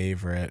of a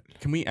favorite.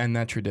 Can we end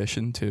that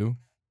tradition too?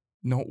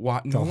 No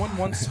one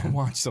wants to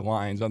watch the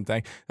Lions on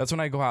Thanksgiving. That's when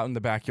I go out in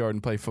the backyard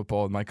and play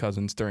football with my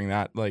cousins during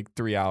that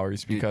 3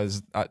 hours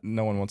because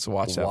no one wants to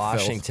watch that.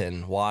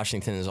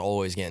 Washington is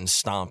always getting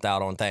stomped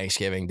out on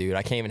Thanksgiving, dude.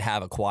 I can't even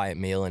have a quiet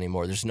meal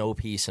anymore. There's no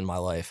peace in my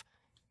life.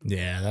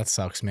 Yeah, that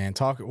sucks, man.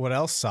 What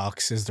else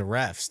sucks is the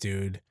refs,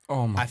 dude.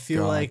 Oh my! I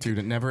feel God, like dude,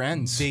 it never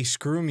ends. They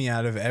screw me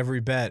out of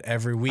every bet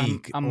every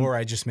week, or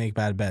I just make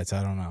bad bets.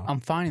 I don't know. I'm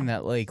finding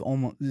that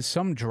almost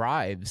some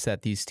drives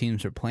that these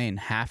teams are playing,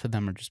 half of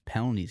them are just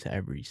penalties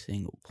every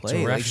single play.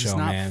 It's a ref it's show,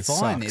 not man. It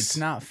fun. sucks. It's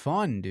not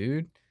fun,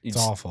 dude. It's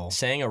awful.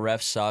 Saying a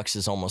ref sucks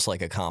is almost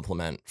like a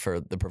compliment for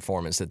the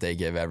performance that they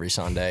give every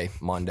Sunday,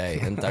 Monday,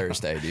 and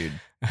Thursday, dude.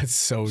 That's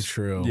so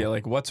true. Yeah,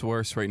 what's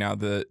worse right now,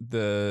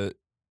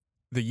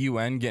 the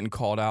UN getting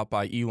called out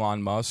by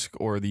Elon Musk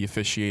or the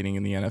officiating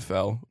in the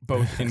NFL,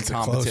 both It's a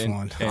close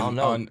one. incompetent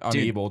and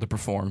unable to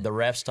perform. The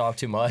refs talk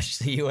too much.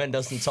 The UN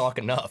doesn't talk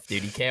enough,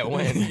 dude. You can't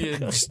win. Yeah,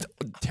 just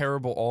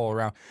terrible all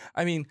around.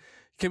 I mean,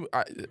 the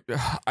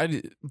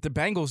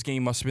Bengals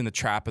game must have been the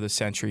trap of the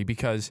century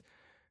because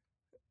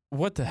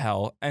what the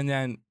hell? And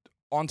then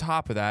on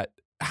top of that,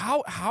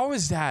 how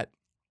is that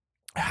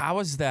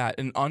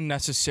an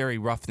unnecessary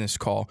roughness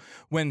call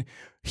when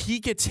he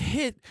gets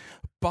hit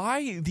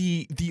by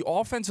the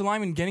offensive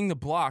lineman getting the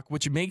block,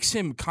 which makes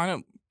him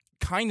kind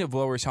of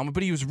lower his helmet,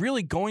 but he was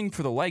really going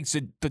for the legs.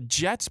 The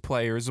Jets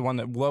player is the one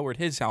that lowered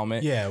his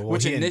helmet,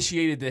 which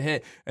initiated the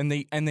hit, and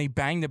they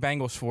banged the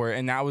Bengals for it,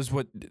 and that was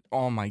what.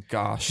 Oh my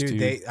gosh,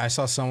 dude! I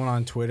saw someone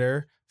on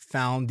Twitter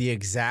found the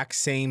exact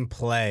same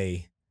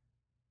play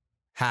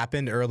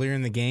happened earlier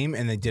in the game,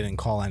 and they didn't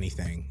call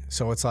anything.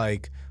 So it's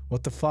like,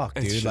 what the fuck,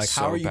 dude? It's just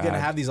How so are you bad. gonna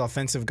have these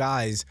offensive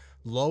guys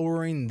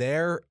lowering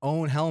their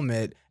own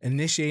helmet,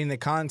 initiating the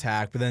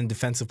contact, but then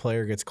defensive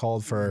player gets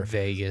called for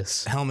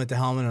Vegas. helmet to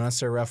helmet,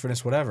 unnecessary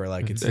roughness, whatever.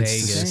 Like it's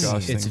Vegas.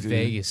 disgusting, It's dude.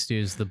 Vegas,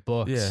 dude. It's the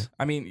books. Yeah,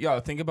 I mean,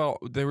 think about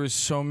there was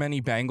so many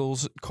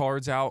Bengals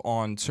cards out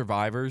on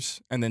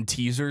Survivors and then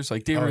teasers.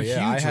 They were I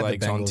huge had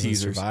legs the on Bengals in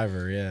teasers.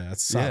 Survivor, yeah, that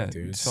sucked,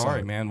 dude. It Sorry,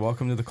 sucked. man.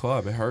 Welcome to the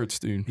club. It hurts,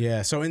 dude.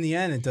 Yeah, so in the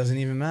end, it doesn't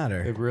even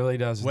matter It really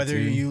doesn't. whether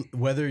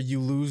dude. you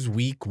lose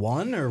week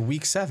 1 or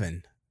week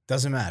 7.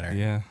 Doesn't matter.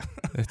 Yeah,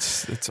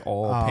 it's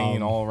all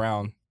pain all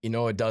around. You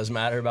know what does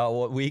matter about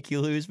what week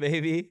you lose,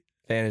 baby?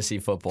 Fantasy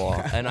football.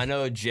 And I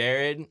know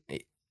Jared,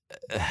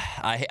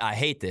 I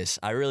hate this.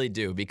 I really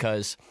do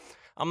because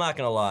I'm not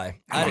going to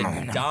lie. I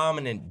had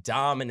a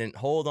dominant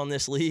hold on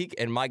this league,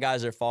 and my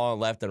guys are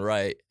falling left and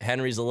right.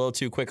 Henry's a little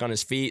too quick on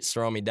his feet,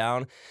 throwing me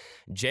down.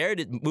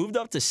 Jared moved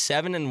up to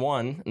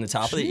 7-1 in the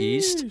top of the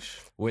East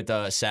with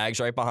Sags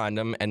right behind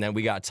him. And then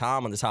we got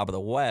Tom on the top of the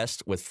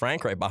West with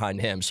Frank right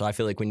behind him. So I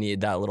feel like we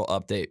needed that little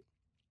update.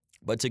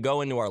 But to go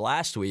into our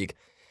last week,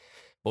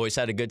 boys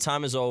had a good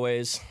time as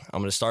always. I'm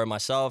going to start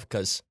myself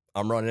because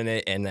I'm running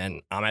it, and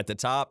then I'm at the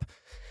top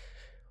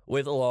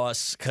with a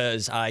loss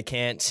because I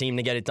can't seem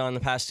to get it done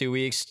the past 2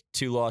 weeks.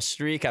 2-loss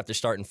streak after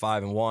starting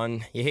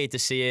 5-1. You hate to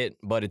see it,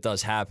 but it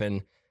does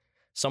happen.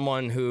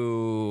 Someone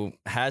who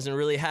hasn't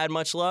really had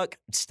much luck,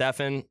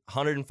 Stefan,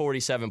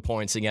 147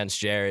 points against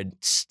Jared.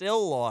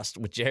 Still lost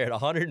with Jared,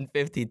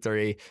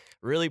 153.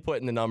 Really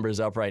putting the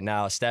numbers up right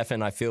now.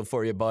 Stefan, I feel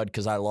for you, bud,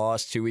 because I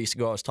lost 2 weeks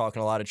ago. I was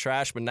talking a lot of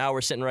trash, but now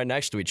we're sitting right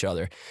next to each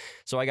other.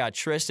 So I got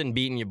Tristan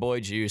beating your boy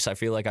Juice. I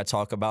feel like I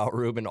talk about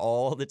Ruben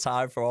all the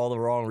time for all the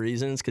wrong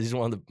reasons because he's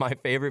one of my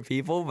favorite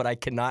people, but I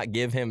cannot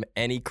give him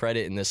any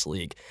credit in this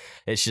league.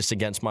 It's just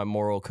against my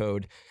moral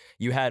code.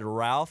 You had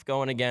Ralph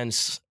going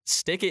against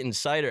Stick It and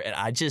Cider, and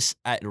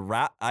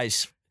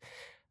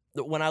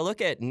when I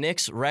look at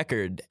Nick's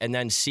record and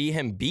then see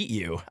him beat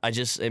you,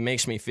 it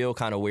makes me feel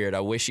kind of weird. I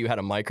wish you had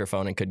a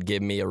microphone and could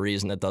give me a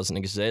reason that doesn't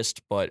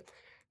exist. But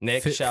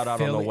Nick, shout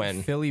out on the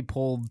win. Philly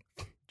pulled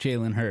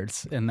Jalen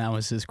Hurts, and that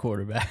was his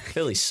quarterback.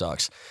 Philly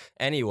sucks.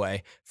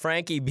 Anyway,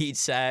 Frankie beat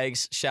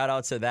Sags. Shout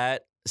out to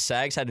that.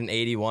 Sags had an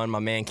 81. My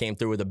man came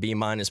through with a B-,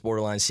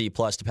 borderline C+,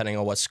 depending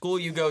on what school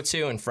you go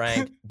to. And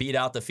Frank beat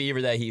out the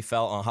fever that he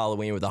felt on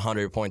Halloween with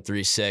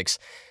 100.36.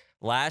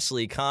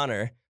 Lastly,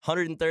 Connor,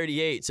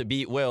 138 to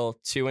beat Will,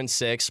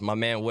 2-6. My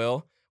man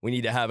Will, we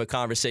need to have a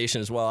conversation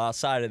as well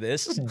outside of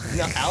this.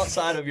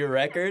 Outside of your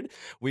record,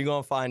 we're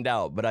going to find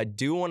out. But I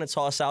do want to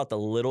toss out the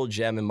little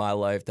gem in my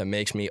life that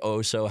makes me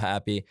oh so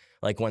happy,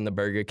 like when the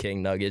Burger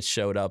King nuggets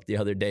showed up the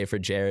other day for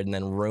Jared and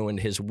then ruined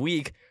his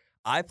week.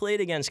 I played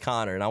against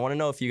Connor, and I want to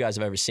know if you guys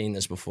have ever seen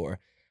this before.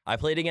 I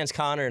played against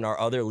Connor in our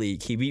other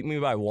league. He beat me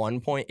by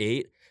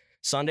 1.8.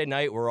 Sunday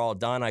night, we're all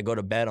done. I go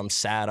to bed. I'm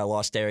sad. I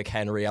lost Derrick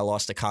Henry. I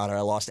lost to Connor.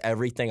 I lost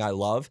everything I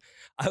love.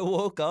 I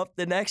woke up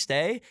the next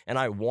day, and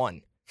I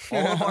won.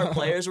 All of our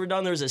players were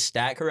done. There was a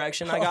stat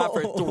correction I got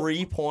for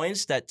 3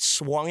 points that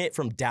swung it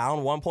from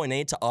down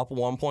 1.8 to up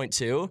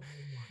 1.2.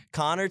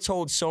 Connor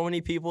told so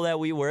many people that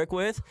we work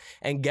with,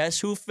 and guess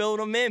who filled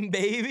him in,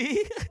 baby?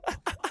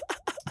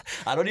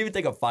 I don't even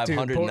think I'm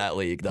 500 in that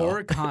league, though.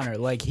 Poor Connor.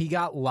 Like, he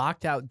got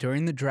locked out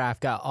during the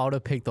draft, got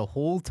auto-picked the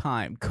whole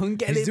time. Couldn't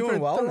get He's in doing for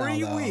well now,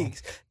 3 though.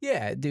 weeks.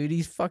 Yeah, dude,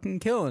 he's fucking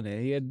killing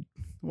it. He had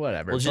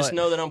whatever. Well, just but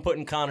know that I'm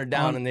putting Connor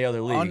down in the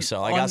other league,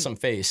 so I got some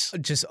face.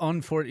 just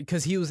unfortunate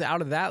because he was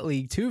out of that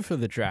league, too, for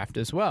the draft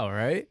as well,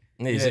 right?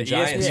 He's a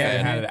Giants ESPN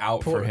fan. had it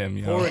out for him.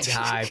 You know?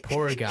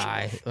 Poor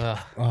guy. Ugh.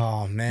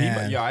 Oh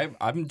man.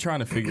 I've been trying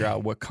to figure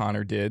out what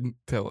Connor did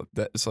till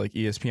that's like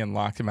ESPN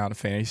locked him out of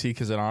fantasy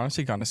because it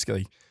honestly kind of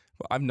scary.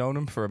 I've known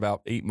him for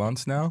about 8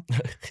 months now,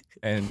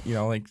 and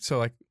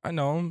I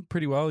know him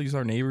pretty well. He's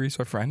our neighbor, he's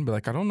our friend, but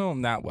like I don't know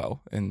him that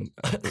well, and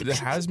it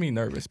has me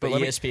nervous. But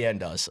But ESPN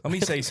does. let me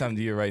say something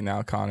to you right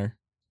now, Connor.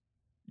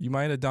 You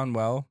might have done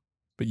well,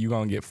 but you're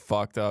gonna get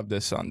fucked up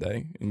this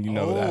Sunday, and you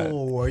know that.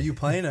 Oh, are you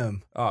playing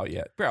him? Oh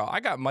yeah, bro. I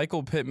got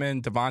Michael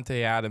Pittman,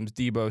 Devontae Adams,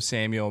 Debo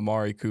Samuel,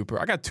 Amari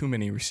Cooper. I got too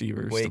many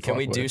receivers. Wait, to can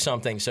we fuck do with.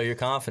 something so you're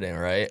confident,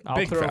 right? I'll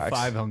Big throw facts.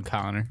 5 on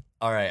Connor.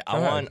 All right, Go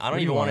ahead. I What don't do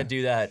you even want to want?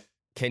 do that.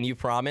 Can you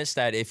promise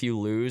that if you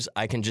lose,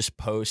 I can just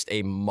post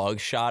a mug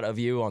shot of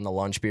you on the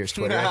Lunch Beers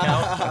Twitter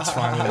account That's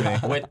fine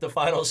with me. with the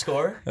final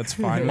score? That's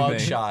fine Mug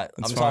with me. shot.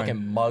 That's I'm fine.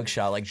 talking mug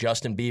shot, like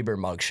Justin Bieber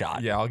mug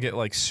shot. Yeah, I'll get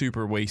like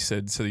super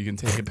wasted so you can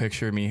take a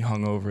picture of me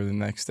hungover the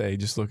next day,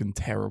 just looking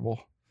terrible.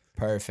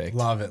 Perfect.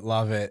 Love it,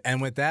 love it.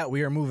 And with that,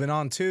 we are moving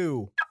on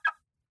to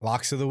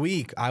locks of the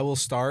week. I will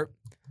start.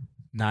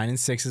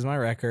 9-6 is my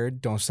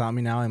record. Don't stop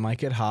me now. I might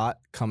get hot.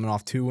 Coming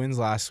off 2 wins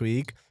last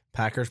week.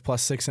 Packers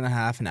plus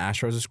 6.5 and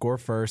Astros to score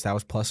first. That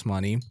was plus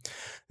money.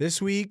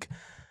 This week,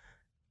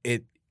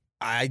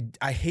 I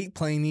hate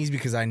playing these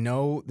because I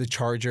know the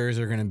Chargers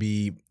are going to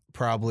be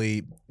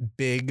probably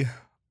big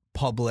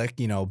public.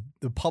 You know,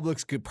 the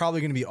public's probably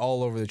going to be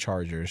all over the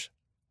Chargers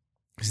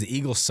because the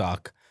Eagles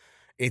suck.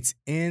 It's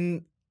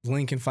in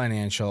Lincoln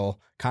Financial.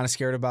 Kind of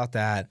scared about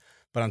that,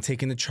 but I'm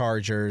taking the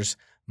Chargers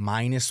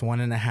minus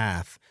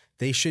 1.5.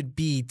 They should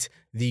beat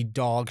the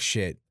dog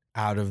shit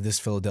out of this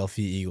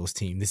Philadelphia Eagles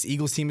team. This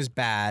Eagles team is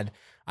bad.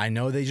 I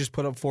know they just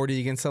put up 40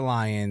 against the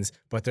Lions,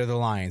 but they're the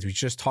Lions. We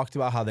just talked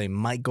about how they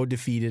might go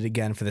defeated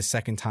again for the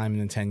second time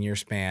in a 10-year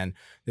span.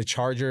 The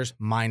Chargers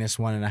minus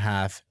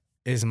 1.5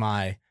 is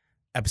my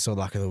episode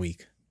lock of the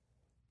week.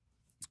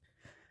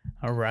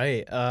 All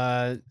right.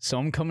 So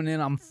I'm coming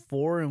in. I'm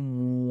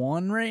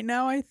 4-1 right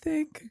now, I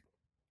think.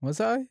 Was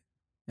I?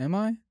 Am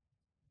I?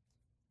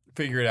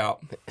 Figure it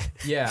out.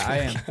 Yeah, I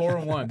am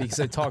 4-1 because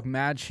I talked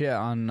mad shit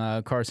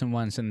on Carson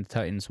Wentz and the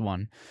Titans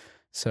won.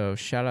 So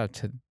shout out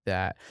to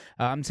that.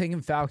 I'm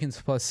taking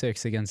Falcons plus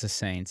 6 against the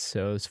Saints.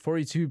 So it's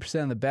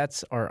 42% of the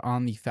bets are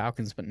on the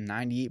Falcons, but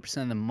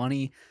 98% of the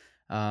money.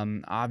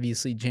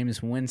 Obviously,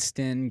 Jameis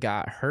Winston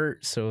got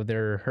hurt, so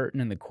they're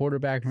hurting in the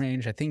quarterback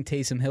range. I think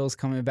Taysom Hill's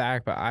coming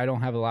back, but I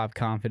don't have a lot of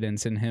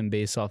confidence in him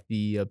based off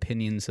the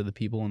opinions of the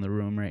people in the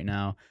room right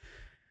now.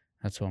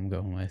 That's what I'm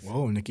going with.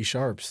 Whoa, Nicky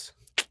Sharps.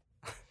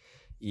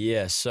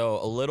 Yeah,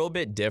 so a little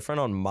bit different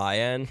on my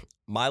end.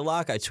 My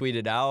lock I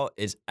tweeted out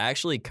is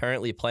actually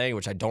currently playing,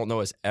 which I don't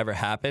know has ever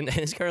happened, and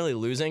it's currently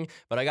losing.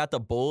 But I got the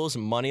Bulls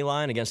money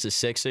line against the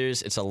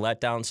Sixers. It's a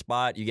letdown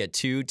spot. You get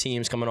 2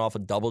 teams coming off a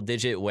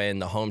double-digit win.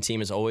 The home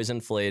team is always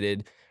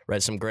inflated.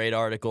 Read some great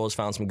articles,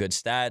 found some good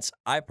stats.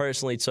 I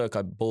personally took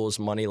a Bulls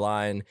money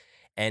line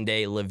and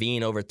a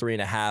Levine over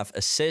 3.5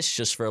 assists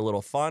just for a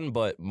little fun.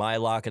 But my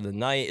lock of the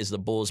night is the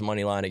Bulls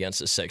money line against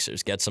the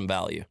Sixers. Get some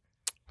value.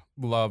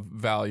 Love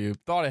value.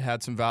 Thought I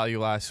had some value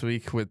last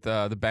week with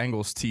the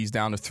Bengals teased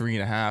down to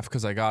 3.5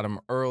 because I got them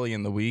early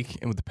in the week,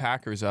 and with the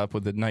Packers up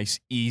with a nice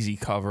easy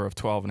cover of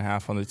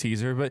 12.5 on the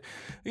teaser. But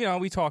you know,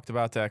 we talked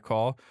about that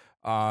call.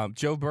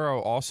 Joe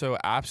Burrow also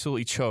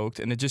absolutely choked,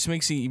 and it just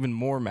makes me even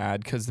more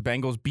mad because the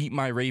Bengals beat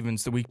my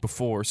Ravens the week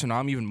before. So now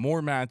I'm even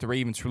more mad at the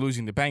Ravens for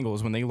losing the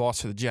Bengals when they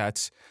lost to the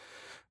Jets.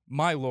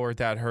 My Lord,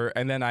 that hurt.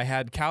 And then I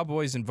had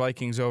Cowboys and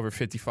Vikings over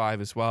 55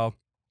 as well.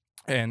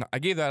 And I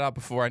gave that up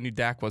before I knew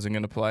Dak wasn't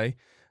going to play.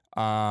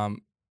 I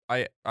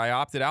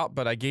opted out,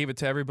 but I gave it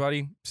to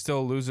everybody. Still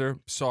a loser.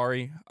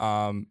 Sorry.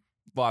 A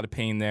lot of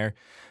pain there.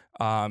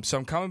 So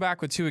I'm coming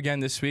back with 2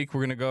 again this week.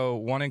 We're going to go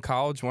 1 in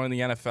college, 1 in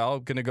the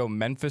NFL. Going to go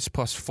Memphis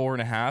plus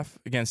 4.5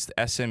 against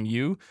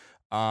SMU.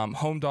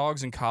 Home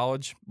dogs in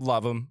college.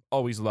 Love them.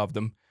 Always loved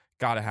them.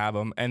 Got to have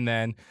them. And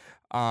then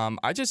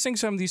I just think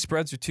some of these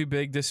spreads are too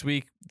big this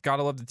week.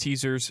 Gotta love the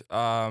teasers.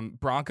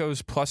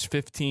 Broncos plus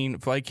 15,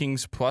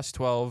 Vikings plus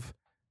 12,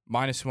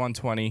 minus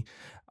 120.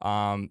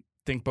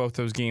 Think both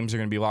those games are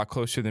going to be a lot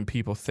closer than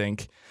people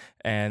think.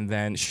 And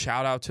then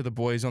shout out to the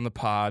boys on the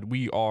pod.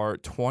 We are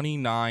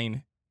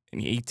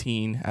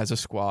 29-18 as a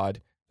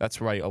squad.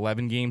 That's right,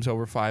 11 games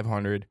over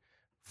 500.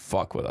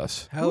 Fuck with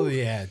us. Hell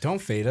yeah.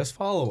 Don't fade us.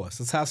 Follow us.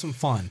 Let's have some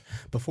fun.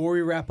 Before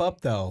we wrap up,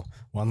 though,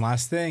 one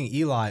last thing.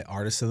 Eli,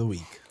 Artist of the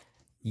Week.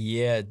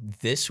 Yeah,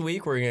 this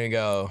week we're going to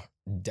go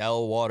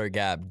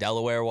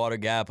Delaware Water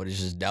Gap, but it's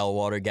just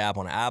Delaware Gap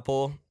on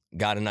Apple.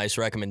 Got a nice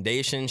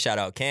recommendation. Shout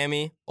out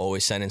Cammy.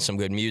 Always sending some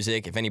good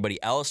music. If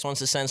anybody else wants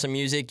to send some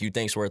music you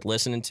think's worth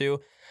listening to,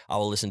 I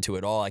will listen to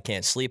it all. I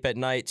can't sleep at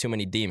night. Too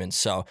many demons.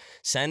 So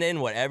send in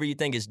whatever you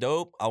think is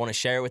dope. I want to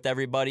share it with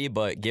everybody,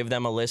 but give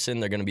them a listen.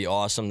 They're going to be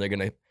awesome. They're going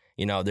to,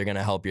 they're going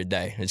to help your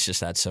day. It's just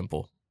that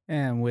simple.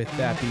 And with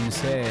that being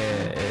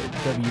said,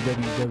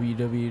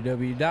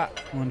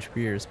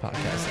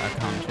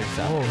 www.lunchbeerspodcast.com. Check us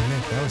out. Oh,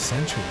 Nick, that was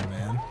sensual,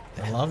 man.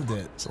 I loved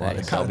it. It's a lot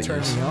It of kind of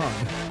turned W's. me on.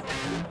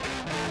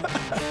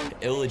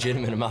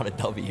 Illegitimate amount of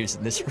W's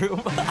in this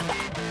room.